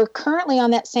 Right. And we're currently on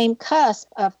that same cusp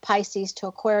of Pisces to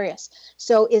Aquarius.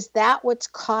 So is that what's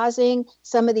causing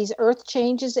some of these Earth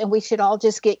changes, and we should all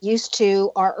just get used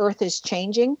to our Earth is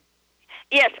changing?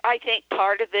 Yes, I think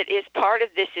part of this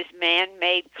is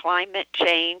man-made climate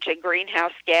change and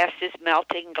greenhouse gases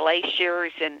melting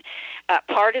glaciers, and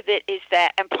part of it is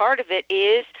that, and part of it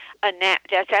is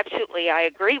that's absolutely, I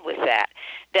agree with that.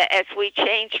 That as we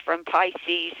change from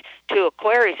Pisces to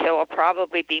Aquarius, there will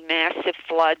probably be massive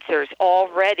floods. There's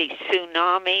already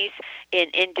tsunamis in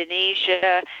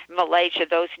Indonesia, Malaysia.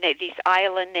 These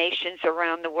island nations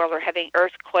around the world are having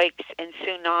earthquakes and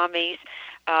tsunamis.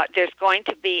 There's going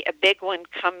to be a big one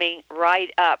coming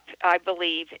right up, I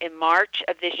believe, in March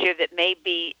of this year that may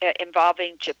be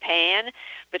involving Japan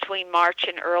between March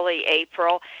and early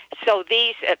April. So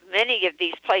many of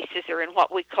these places are in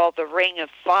what we call the Ring of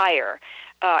Fire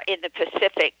in the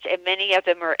Pacific, and many of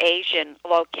them are Asian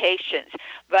locations.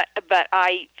 But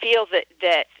I feel that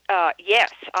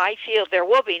yes, I feel there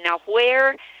will be. Now,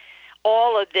 where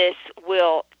all of this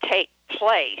will take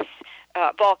place,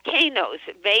 volcanoes,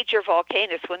 major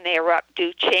volcanoes, when they erupt,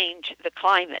 do change the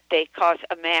climate. They cause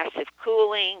a massive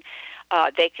cooling.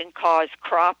 They can cause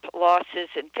crop losses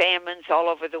and famines all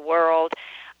over the world.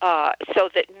 So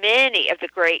that many of the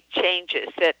great changes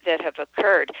that have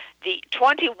occurred, the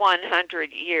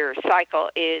 2100-year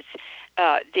cycle is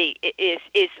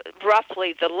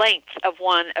roughly the length of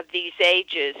one of these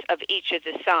ages of each of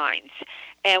the signs.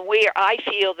 And I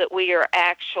feel that we are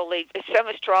actually, some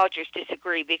astrologers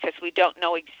disagree because we don't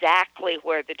know exactly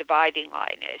where the dividing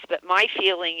line is. But my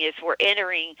feeling is we're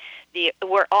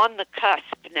on the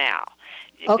cusp now.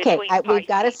 Okay, we've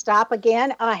got to stop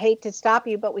again. I hate to stop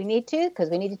you, but we need to,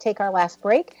 because we need to take our last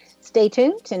break. Stay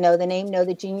tuned to Know the Name, Know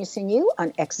the Genius in You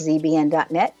on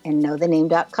xzbn.net and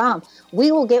knowthename.com.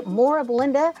 We will get more of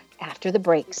Linda after the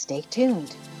break. Stay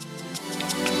tuned.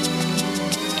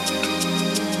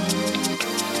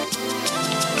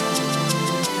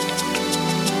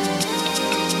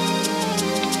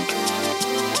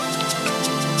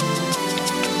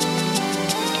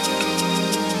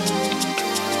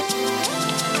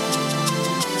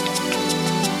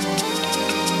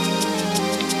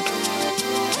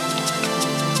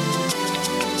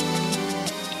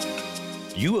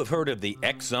 You have heard of the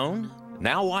X Zone?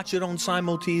 Now watch it on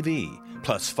Simul TV,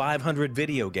 plus 500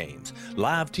 video games,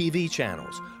 live TV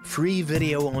channels, free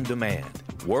video on demand,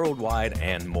 worldwide,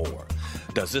 and more.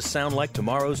 Does this sound like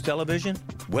tomorrow's television?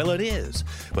 Well, it is,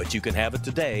 but you can have it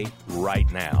today, right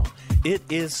now. It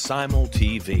is Simul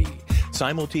TV.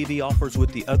 Simul TV offers what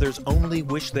the others only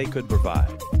wish they could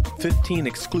provide. 15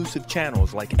 exclusive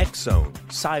channels like X Zone,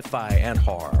 sci-fi, and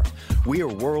horror. We are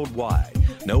worldwide.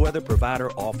 No other provider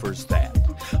offers that.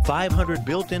 500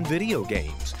 built-in video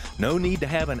games. No need to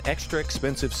have an extra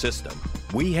expensive system.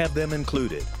 We have them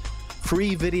included.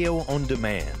 Free video on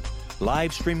demand.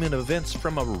 Live streaming events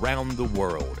from around the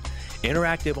world.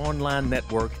 Interactive online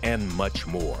network, and much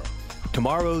more.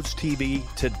 Tomorrow's TV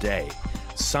today.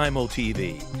 Simul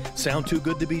TV. Sound too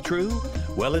good to be true?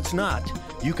 Well, it's not.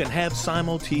 You can have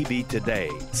Simul TV today.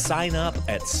 Sign up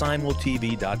at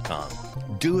simultv.com.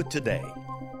 Do it today.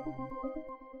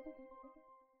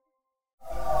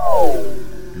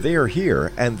 They are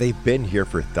here, and they've been here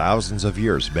for thousands of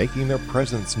years, making their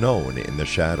presence known in the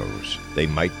shadows. They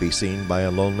might be seen by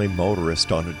a lonely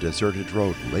motorist on a deserted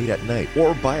road late at night,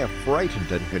 or by a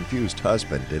frightened and confused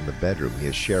husband in the bedroom he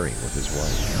is sharing with his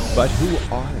wife. But who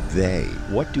are they?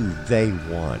 What do they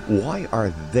want? Why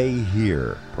are they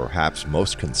here? Perhaps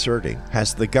most concerning,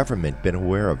 has the government been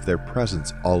aware of their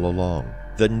presence all along?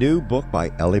 The new book by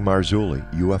Ellie Marzulli,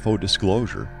 UFO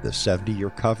Disclosure, the 70-year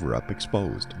cover-up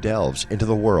exposed, delves into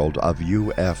the world of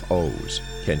UFOs.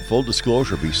 Can full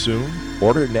disclosure be soon?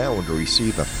 Order now and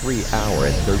receive a free hour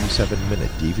and 37-minute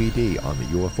DVD on the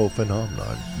UFO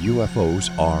phenomenon.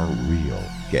 UFOs are real.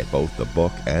 Get both the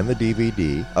book and the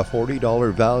DVD, a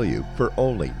 $40 value, for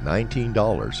only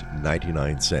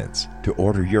 $19.99. To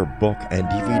order your book and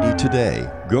DVD today,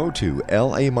 go to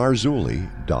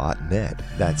lamarzulli.net.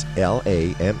 That's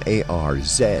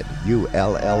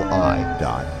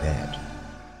LAMARZULLI.net.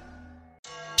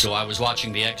 So I was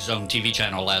watching the X Zone TV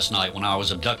channel last night when I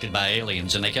was abducted by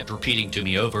aliens, and they kept repeating to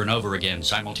me over and over again,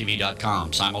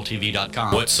 simultv.com,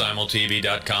 simultv.com. What's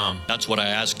simultv.com? That's what I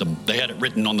asked them. They had it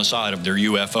written on the side of their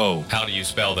UFO. How do you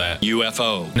spell that?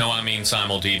 UFO. No, I mean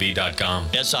simultv.com.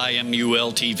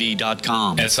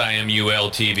 simultv.com.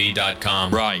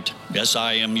 simultv.com. Right.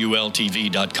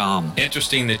 SIMULTV.com.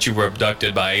 Interesting that you were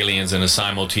abducted by aliens in a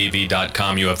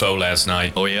simultv.com UFO last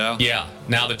night. Oh, yeah? Yeah.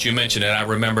 Now that you mention it, I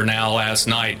remember now last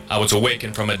night I was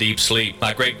awakened from a deep sleep.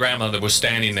 My great-grandmother was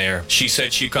standing there. She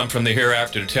said she'd come from the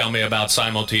hereafter to tell me about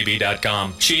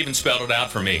simultv.com. She even spelled it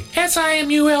out for me.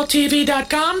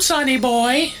 SIMULTV.com, sonny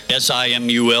boy.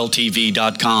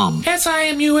 SIMULTV.com.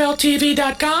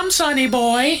 SIMULTV.com, sonny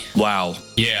boy. Wow.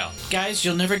 Yeah. Guys,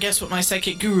 you'll never guess what my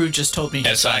psychic guru just told me.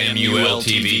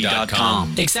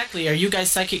 SIMULTV.com. Exactly. Are you guys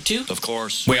psychic too? Of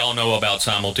course. We all know about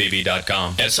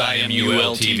simultv.com.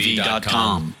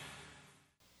 SIMULTV.com.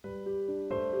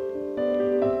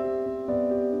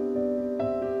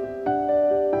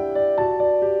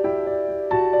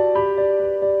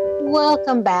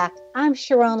 Welcome back. I'm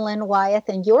Sharon Lynn Wyeth,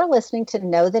 and you're listening to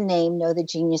Know the Name, Know the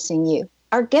Genius in You.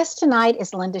 Our guest tonight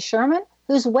is Linda Schurman,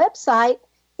 whose website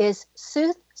is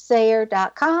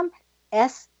soothsayer.com,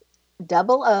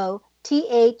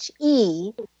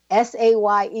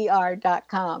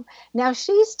 SOOTHESAYER.com. Now,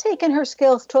 she's taken her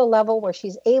skills to a level where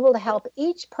she's able to help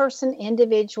each person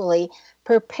individually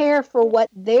prepare for what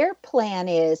their plan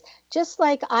is. Just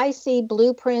like I see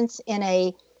blueprints in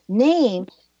a name,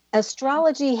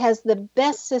 astrology has the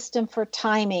best system for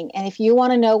timing. And if you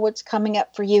want to know what's coming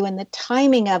up for you and the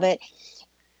timing of it,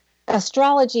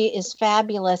 astrology is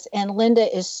fabulous. And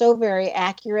Linda is so very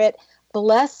accurate.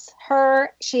 Bless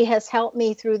her. She has helped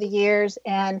me through the years,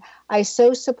 and I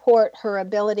so support her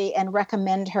ability and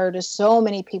recommend her to so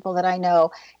many people that I know.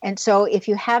 And so if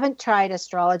you haven't tried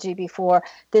astrology before,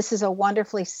 this is a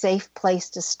wonderfully safe place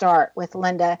to start with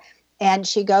Linda. And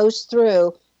she goes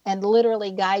through and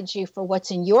literally guides you for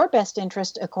what's in your best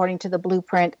interest according to the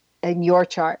blueprint in your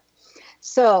chart.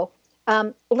 So,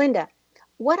 Linda,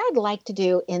 what I'd like to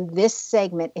do in this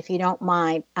segment, if you don't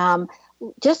mind,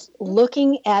 just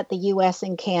looking at the U.S.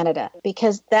 and Canada,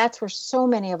 because that's where so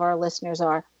many of our listeners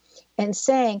are, and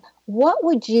saying, what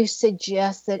would you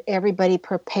suggest that everybody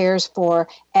prepares for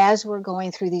as we're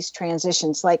going through these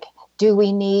transitions? Like, do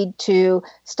we need to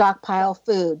stockpile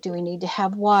food? Do we need to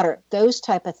have water? Those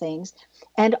type of things.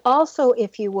 And also,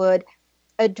 if you would,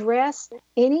 address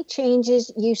any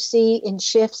changes you see in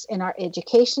shifts in our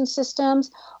education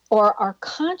systems or our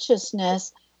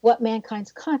consciousness, what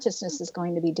mankind's consciousness is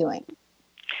going to be doing.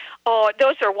 Oh,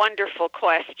 those are wonderful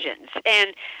questions.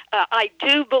 And I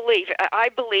believe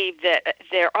that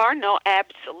there are no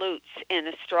absolutes in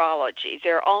astrology.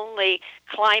 There are only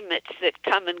climates that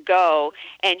come and go,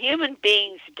 and human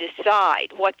beings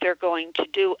decide what they're going to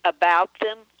do about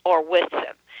them or with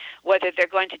them, whether they're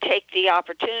going to take the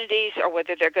opportunities or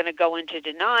whether they're going to go into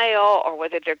denial or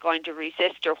whether they're going to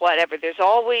resist or whatever. There's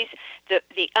always the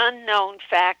unknown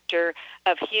factor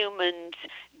of humans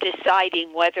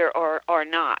deciding whether or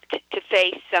not to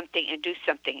face something and do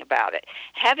something about it.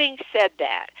 Having said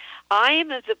that, I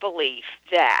am of the belief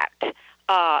that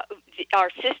our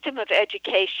system of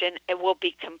education will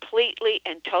be completely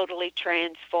and totally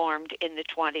transformed in the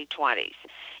 2020s.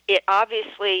 It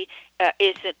obviously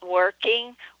isn't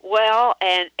working well,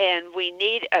 and we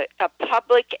need a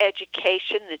public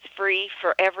education that's free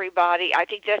for everybody. I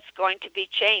think that's going to be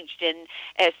changed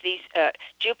as these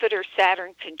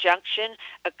Jupiter-Saturn conjunction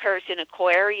occurs in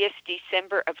Aquarius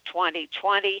December of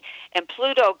 2020, and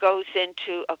Pluto goes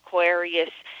into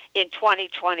Aquarius in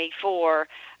 2024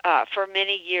 for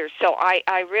many years. So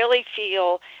I really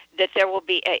feel that there will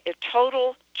be a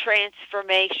total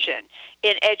transformation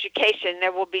in education.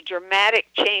 There will be dramatic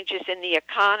changes in the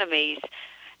economies.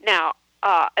 Now,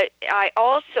 I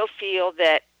also feel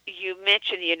that you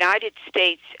mentioned the United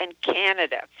States and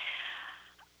Canada.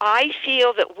 I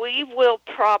feel that we will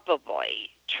probably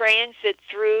transit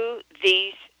through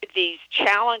these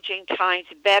challenging times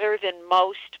better than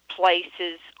most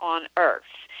places on Earth,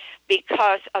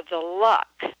 because of the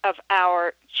luck of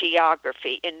our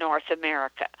geography in North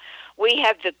America. We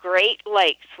have the Great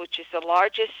Lakes, which is the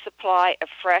largest supply of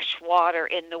fresh water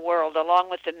in the world, along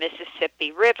with the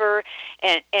Mississippi River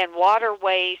and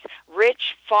waterways,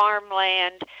 rich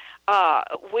farmland.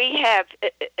 We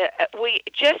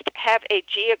just have a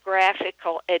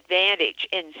geographical advantage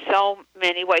in so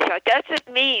many ways. Now, it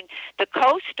doesn't mean the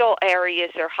coastal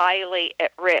areas are highly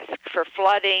at risk for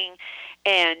flooding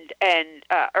and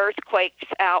earthquakes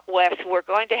out west. We're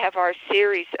going to have our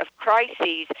series of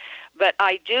crises, but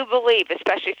I do believe,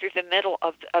 especially through the middle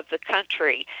of the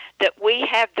country, that we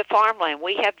have the farmland,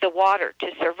 we have the water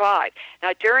to survive.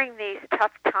 Now, during these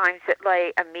tough times that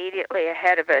lay immediately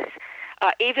ahead of us,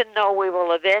 even though we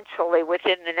will eventually,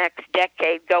 within the next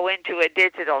decade, go into a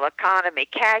digital economy,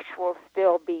 cash will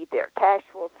still be there. Cash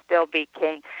will still be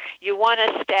king. You want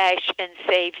to stash and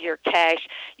save your cash.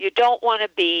 You don't want to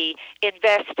be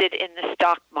invested in the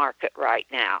stock market right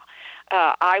now.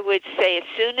 I would say as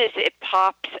soon as it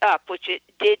pops up, which it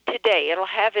did today, it'll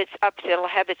have its ups, it'll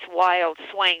have its wild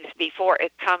swings before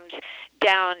it comes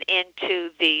down into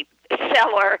the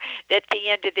cellar at the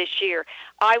end of this year.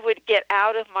 I would get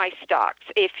out of my stocks.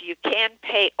 If you can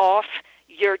pay off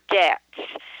your debts,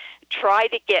 try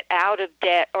to get out of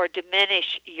debt or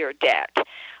diminish your debt.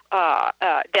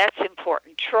 That's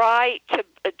important. Try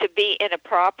to be in a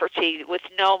property with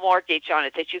no mortgage on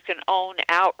it that you can own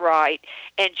outright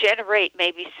and generate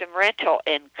maybe some rental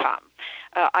income.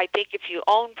 I think if you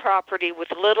own property with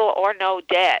little or no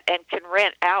debt and can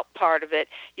rent out part of it,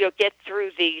 you'll get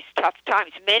through these tough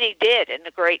times. Many did in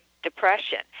the Great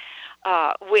Depression.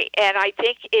 And I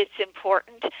think it's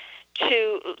important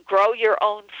to grow your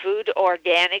own food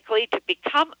organically, to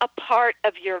become a part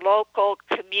of your local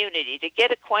community, to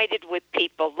get acquainted with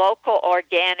people, local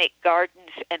organic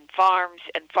gardens and farms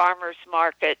and farmers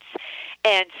markets,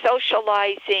 and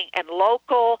socializing and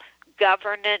local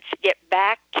governance. Get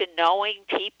back to knowing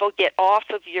people. Get off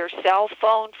of your cell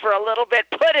phone for a little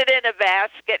bit. Put it in a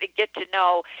basket and get to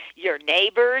know your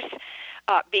neighbors,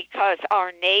 because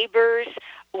our neighbors,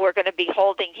 we're going to be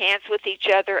holding hands with each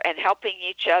other and helping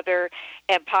each other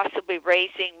and possibly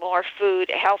raising more food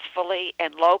healthfully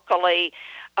and locally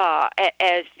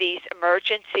as these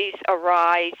emergencies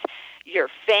arise. Your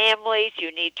families,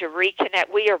 you need to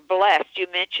reconnect. We are blessed. You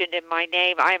mentioned in my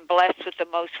name, I am blessed with the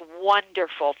most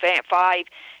wonderful 5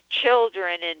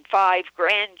 children and 5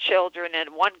 grandchildren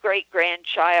and 1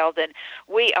 great-grandchild, and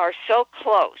we are so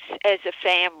close as a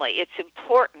family. It's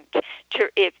important to,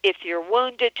 if you're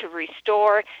wounded, to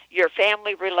restore your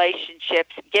family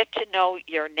relationships, get to know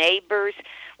your neighbors.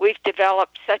 We've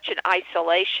developed such an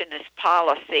isolationist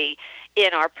policy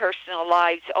in our personal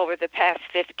lives over the past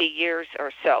 50 years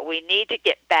or so. We need to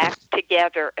get back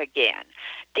together again.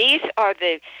 These are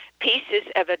the pieces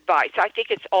of advice. I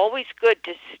think it's always good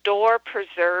to store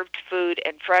preserved food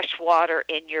and fresh water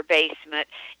in your basement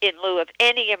in lieu of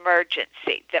any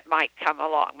emergency that might come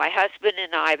along. My husband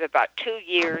and I have about 2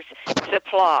 years'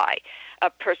 supply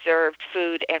of preserved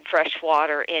food and fresh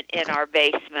water in our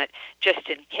basement just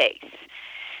in case.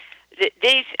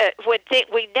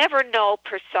 We never know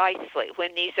precisely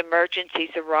when these emergencies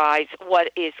arise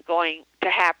what is going to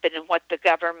happen and what the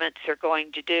governments are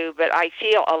going to do, but I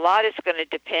feel a lot is going to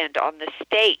depend on the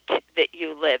state that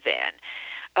you live in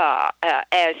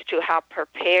as to how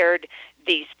prepared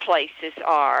these places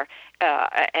are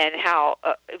and how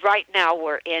right now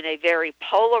we're in a very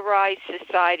polarized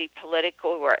society,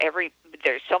 political, where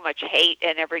there's so much hate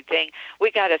and everything.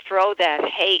 We got to throw that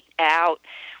hate out.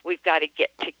 We've got to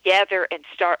get together and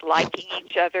start liking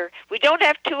each other. We don't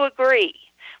have to agree.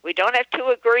 We don't have to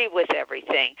agree with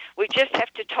everything. We just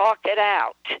have to talk it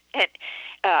out. And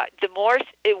the more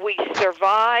we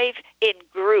survive in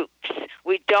groups,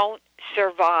 we don't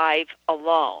survive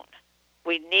alone.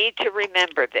 We need to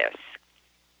remember this.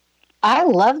 I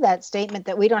love that statement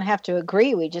that we don't have to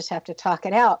agree, we just have to talk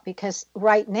it out, because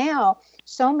right now,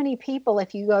 so many people,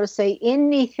 if you go to say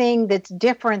anything that's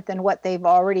different than what they've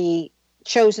already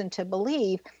chosen to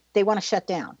believe, they want to shut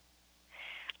down.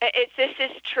 This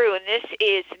is true, and this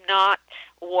is not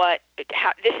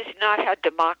how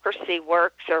democracy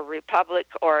works, or a republic,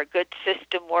 or a good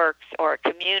system works, or a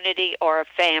community, or a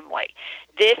family.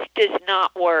 This does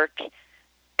not work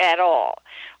at all.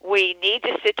 We need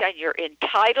to sit down. You're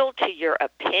entitled to your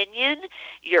opinion,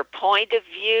 your point of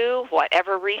view,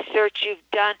 whatever research you've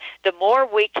done. The more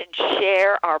we can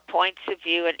share our points of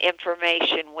view and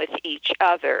information with each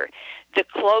other, the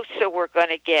closer we're going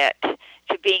to get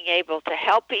to being able to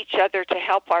help each other, to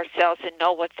help ourselves, and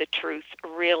know what the truth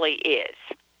really is.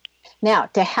 Now,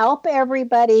 to help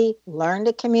everybody learn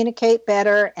to communicate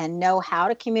better and know how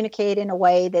to communicate in a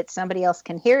way that somebody else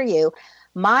can hear you,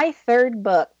 my 3rd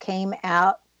book came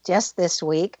out just this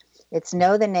week. It's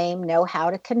Know the Name, Know How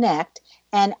to Connect.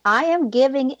 And I am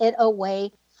giving it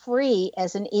away free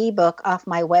as an ebook off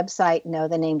my website,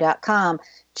 knowthename.com,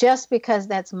 just because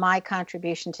that's my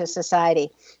contribution to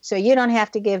society. So you don't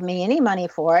have to give me any money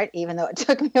for it, even though it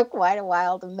took me quite a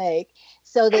while to make.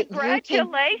 So that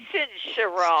Congratulations,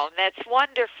 Sharon. That's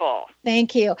wonderful.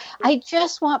 Thank you. I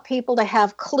just want people to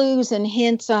have clues and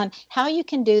hints on how you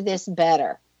can do this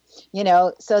better,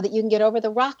 so that you can get over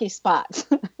the rocky spots.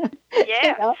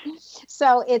 Yeah.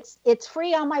 So it's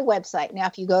free on my website. Now,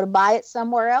 if you go to buy it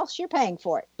somewhere else, you're paying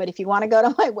for it. But if you want to go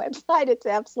to my website, it's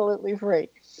absolutely free.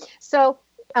 So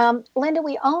Linda,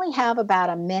 we only have about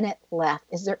a minute left.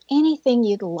 Is there anything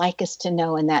you'd like us to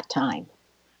know in that time?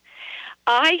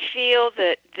 I feel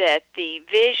that the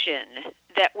vision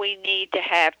that we need to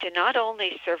have to not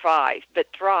only survive but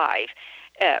thrive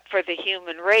for the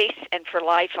human race and for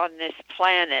life on this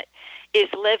planet is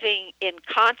living in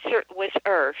concert with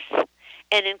Earth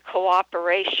and in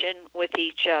cooperation with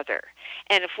each other.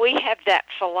 And if we have that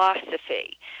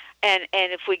philosophy, and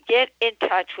if we get in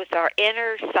touch with our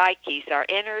inner psyches, our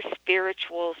inner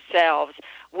spiritual selves,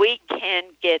 we can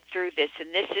get through this.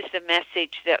 And this is the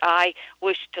message that I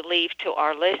wish to leave to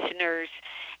our listeners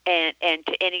and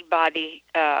to anybody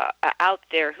out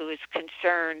there who is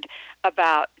concerned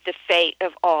about the fate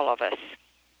of all of us.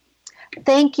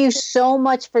 Thank you so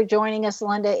much for joining us,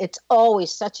 Linda. It's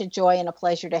always such a joy and a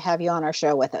pleasure to have you on our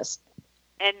show with us.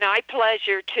 And my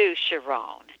pleasure too,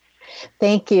 Sharon.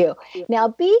 Thank you. Now,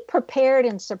 be prepared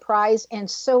and surprised and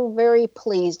so very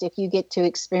pleased if you get to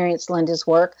experience Linda's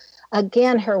work.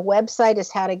 Again, her website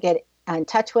is how to get in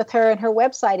touch with her, and her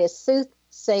website is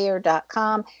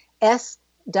soothsayer.com,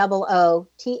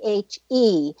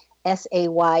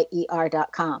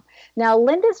 SOOTHESAYER.com. Now,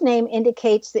 Linda's name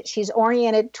indicates that she's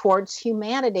oriented towards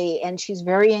humanity and she's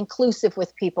very inclusive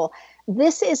with people.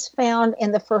 This is found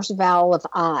in the first vowel of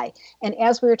I. And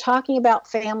as we were talking about,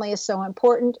 family is so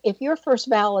important. If your first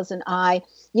vowel is an I,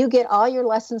 you get all your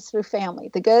lessons through family,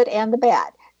 the good and the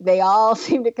bad. They all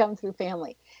seem to come through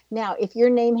family. Now, if your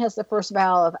name has the first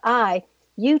vowel of I,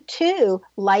 you too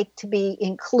like to be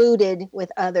included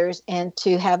with others and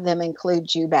to have them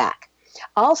include you back.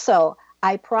 Also,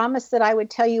 I promised that I would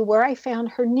tell you where I found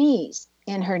her knees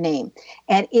in her name.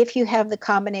 And if you have the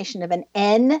combination of an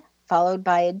N followed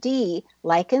by a D,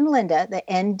 like in Linda, the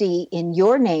ND in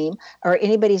your name or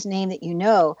anybody's name that you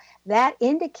know, that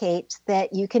indicates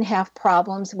that you can have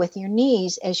problems with your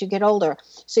knees as you get older.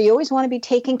 So you always want to be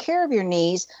taking care of your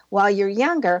knees while you're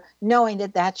younger, knowing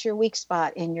that that's your weak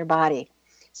spot in your body.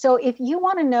 So if you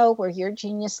want to know where your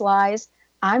genius lies,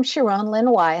 I'm Sharon Lynn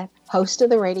Wyeth, host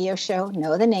of the radio show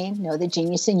Know the Name, Know the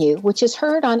Genius in You, which is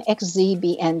heard on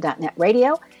xzbn.net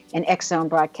radio and X-Zone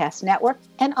Broadcast Network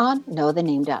and on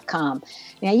knowthename.com.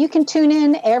 Now, you can tune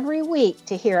in every week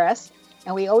to hear us,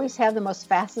 and we always have the most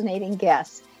fascinating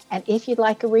guests. And if you'd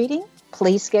like a reading,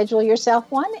 please schedule yourself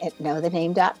one at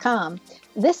knowthename.com.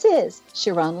 This is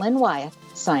Sharon Lynn Wyeth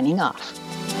signing off.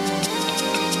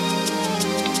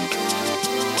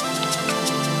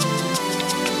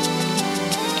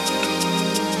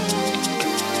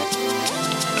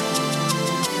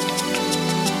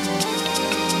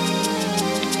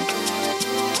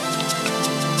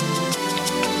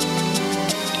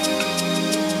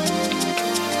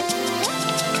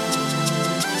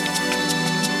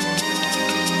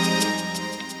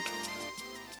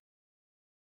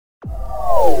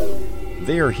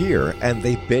 They are here, and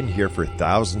they've been here for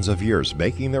thousands of years,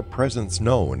 making their presence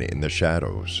known in the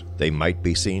shadows. They might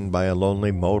be seen by a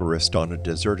lonely motorist on a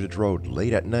deserted road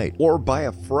late at night, or by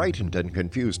a frightened and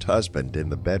confused husband in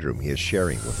the bedroom he is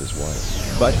sharing with his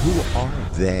wife. But who are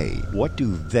they? What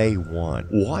do they want?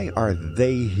 Why are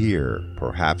they here?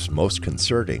 Perhaps most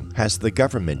concerning, has the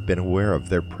government been aware of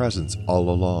their presence all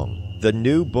along? The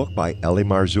new book by Ellie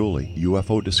Marzulli,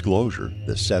 UFO Disclosure,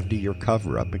 the 70-year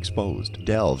cover-up exposed,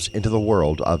 delves into the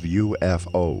world of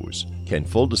UFOs. Can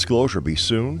full disclosure be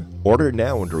soon? Order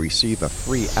now and receive a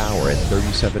free hour and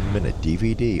 37-minute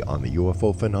DVD on the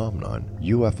UFO phenomenon.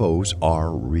 UFOs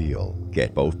are real.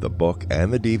 Get both the book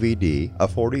and the DVD, a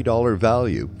 $40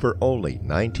 value, for only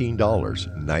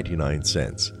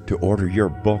 $19.99. To order your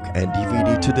book and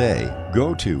DVD today,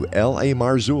 go to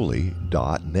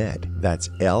lamarzulli.net. That's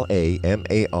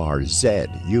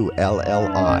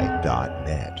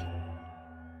LAMARZULLI.net.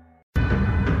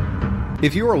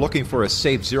 If you are looking for a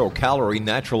safe, zero-calorie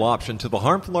natural option to the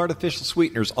harmful artificial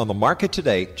sweeteners on the market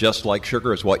today, Just Like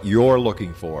Sugar is what you're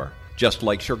looking for. Just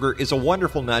Like Sugar is a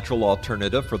wonderful natural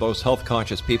alternative for those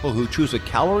health-conscious people who choose a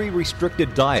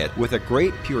calorie-restricted diet with a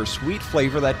great, pure, sweet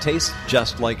flavor that tastes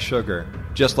just like sugar.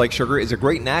 Just Like Sugar is a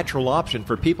great natural option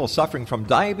for people suffering from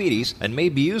diabetes and may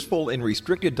be useful in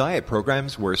restricted diet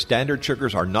programs where standard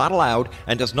sugars are not allowed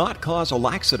and does not cause a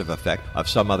laxative effect of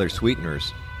some other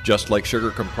sweeteners. Just Like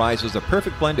Sugar comprises a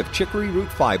perfect blend of chicory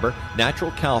root fiber, natural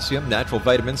calcium, natural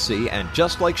vitamin C, and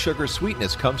Just Like Sugar's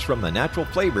sweetness comes from the natural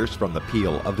flavors from the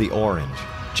peel of the orange.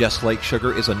 Just Like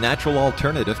Sugar is a natural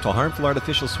alternative to harmful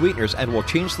artificial sweeteners and will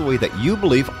change the way that you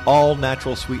believe all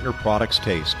natural sweetener products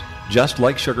taste. Just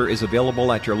Like Sugar is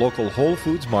available at your local Whole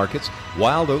Foods markets,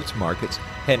 Wild Oats markets,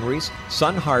 Henry's,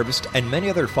 Sun Harvest, and many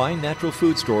other fine natural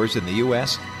food stores in the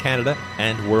U.S., Canada,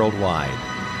 and worldwide.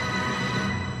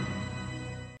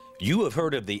 You have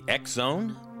heard of the X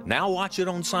Zone? Now watch it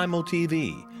on Simul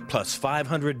TV, plus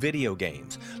 500 video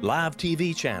games, live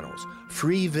TV channels,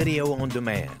 free video on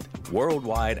demand,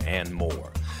 worldwide, and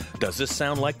more. Does this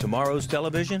sound like tomorrow's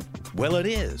television? Well, it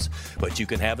is, but you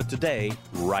can have it today,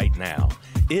 right now.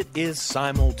 It is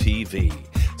Simul TV.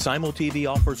 Simul TV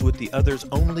offers what the others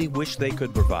only wish they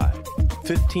could provide.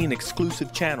 15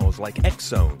 exclusive channels like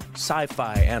X-Zone,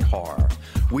 Sci-Fi, and Horror.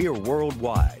 We are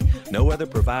worldwide. No other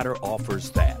provider offers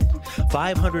that.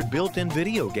 500 built-in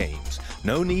video games.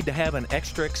 No need to have an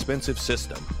extra expensive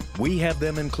system. We have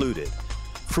them included.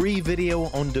 Free video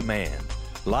on demand.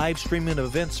 Live streaming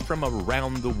events from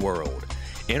around the world.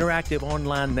 Interactive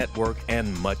online network,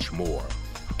 and much more.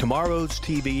 Tomorrow's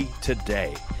TV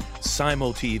today.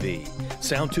 Simul TV.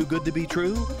 Sound too good to be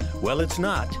true? Well, it's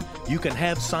not. You can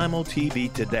have Simul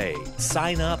TV today.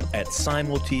 Sign up at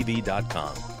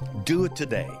simultv.com. Do it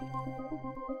today.